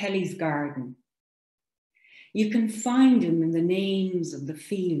 Kelly's Garden. You can find him in the names of the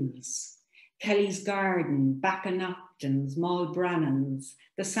fields. Kelly's Garden, Bachanaptons, Malbrannans,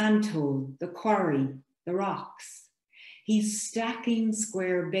 the Sandhole, the Quarry, the Rocks. He's stacking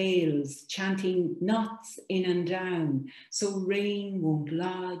square bales, chanting knots in and down, so rain won't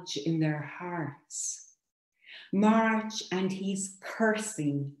lodge in their hearts. March, and he's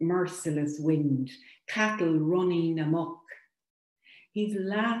cursing merciless wind, cattle running amok. He's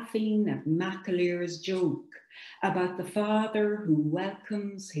laughing at MacAlear's joke about the father who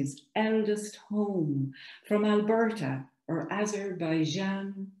welcomes his eldest home from Alberta or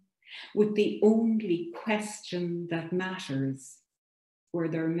Azerbaijan with the only question that matters, were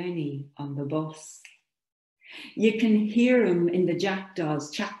there many on the bus? You can hear him in the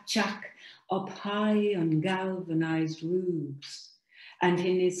jackdaws, chack-chack, up high on galvanized roofs, and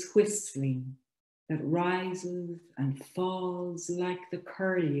in his whistling that rises and falls like the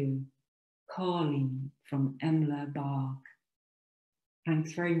curlew calling from Emla Bog.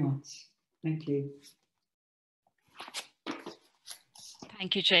 Thanks very much. Thank you.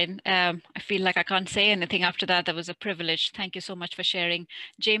 Thank you, Jane. I feel like I can't say anything after that. That was a privilege. Thank you so much for sharing.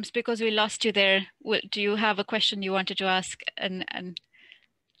 James, because we lost you there, do you have a question you wanted to ask? And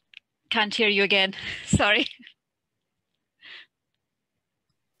can't hear you again. Sorry.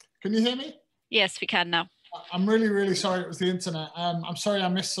 Can you hear me? Yes, we can now. I'm really, really sorry it was the internet. I'm sorry I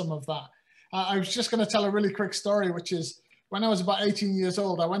missed some of that. I was just going to tell a really quick story, which is when I was about 18 years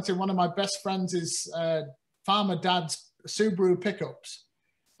old, I went in one of my best friends' farmer dad's Subaru pickups.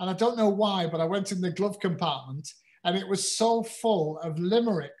 And I don't know why, but I went in the glove compartment and it was so full of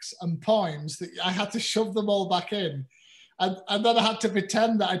limericks and poems that I had to shove them all back in. And then I had to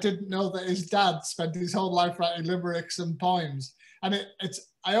pretend that I didn't know that his dad spent his whole life writing limericks and poems. And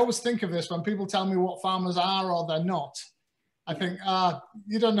I always think of this when people tell me what farmers are or they're not. I think,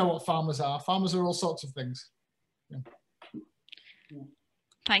 you don't know what farmers are. Farmers are all sorts of things. Yeah.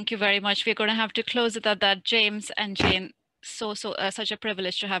 Thank you very much. We're going to have to close it at that. James and Jane, such a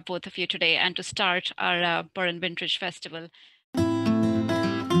privilege to have both of you today and to start our Burren Winterage Festival.